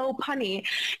so punny.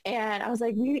 And I was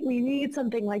like, we need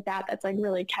something like that that's like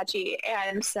really catchy.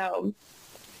 And so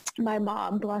my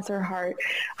mom, bless her heart,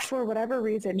 for whatever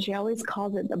reason, she always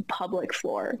calls it the public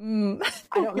floor.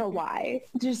 I don't know why.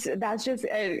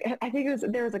 I think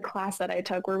there was a class that I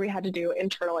took where we had to do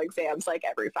internal exams like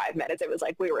every 5 minutes. It was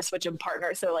like we were switching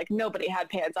partners. So like nobody had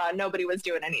pants on, nobody was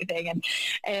doing anything.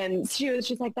 And she was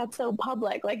just like, that's so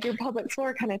public, like your public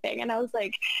floor kind of thing. And I was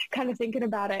like kind of thinking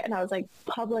about it, and I was like,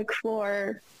 public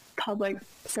floor, pelvic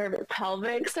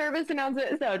service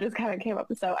announcement. So it just kind of came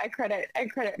up. So I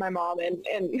credit my mom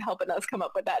in helping us come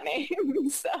up with that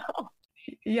name. So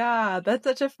yeah, that's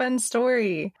such a fun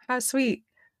story. How sweet.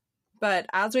 But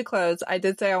as we close, I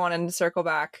did say I wanted to circle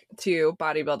back to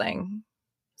bodybuilding.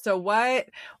 So what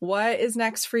is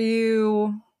next for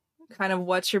you? Kind of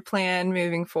what's your plan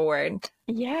moving forward?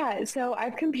 Yeah, so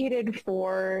I've competed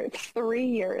for 3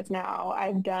 years now.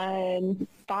 I've done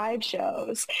 5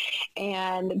 shows,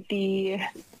 and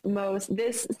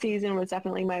this season was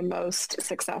definitely my most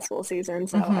successul season.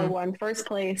 So I won first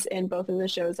place in both of the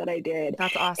shows that I did.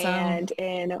 That's awesome. And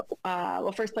in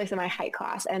first place in my height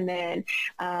class, and then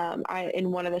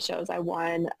in one of the shows I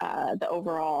won the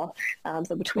overall.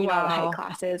 So between all the height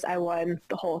classes, I won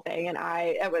the whole thing, and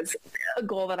it was a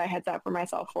goal that I had set for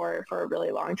myself for a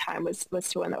really long time was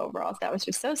to win the overall. So that was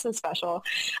just so special.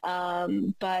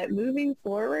 But moving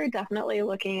forward, definitely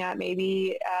looking at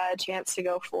maybe a chance to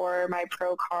go for my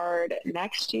pro card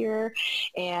next year.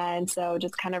 And so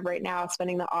just kind of right now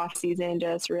spending the off season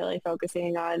just really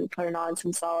focusing on putting on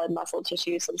some solid muscle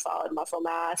tissue, some solid muscle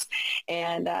mass,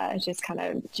 and I'm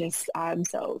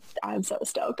so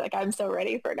stoked. Like, I'm so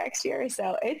ready for next year.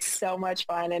 So it's so much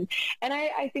fun, and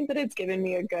I think that it's given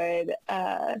me a good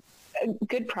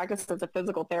practice as a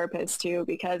physical therapist too,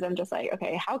 because I'm just like,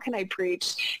 okay, how can I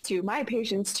preach to my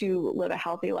patients to live a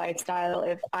healthy lifestyle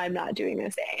if I'm not doing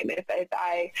the same?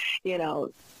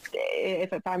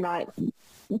 If I'm not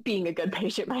being a good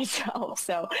patient myself.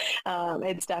 So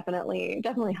it's definitely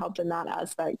helped in that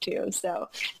aspect too. So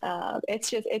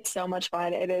it's so much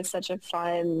fun. It is such a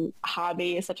fun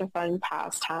hobby, such a fun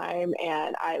pastime,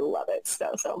 and I love it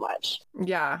so much.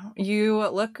 Yeah, you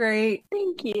look great.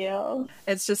 Thank you.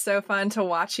 It's just so fun to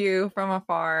watch you from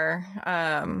afar.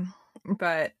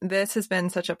 But this has been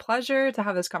such a pleasure to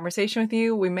have this conversation with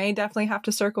you. We may definitely have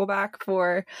to circle back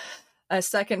for a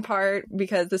second part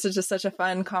because this is just such a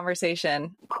fun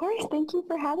conversation. Of course. Thank you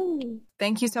for having me.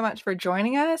 Thank you so much for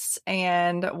joining us,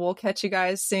 and we'll catch you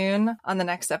guys soon on the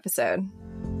next episode.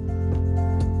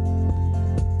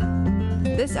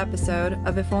 This episode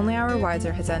of If Only I Were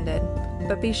Wiser has ended,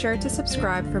 but be sure to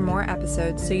subscribe for more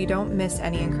episodes so you don't miss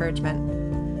any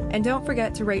encouragement. And don't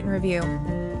forget to rate and review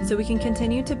so we can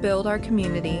continue to build our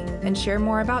community and share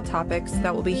more about topics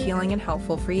that will be healing and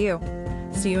helpful for you.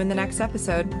 See you in the next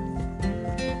episode.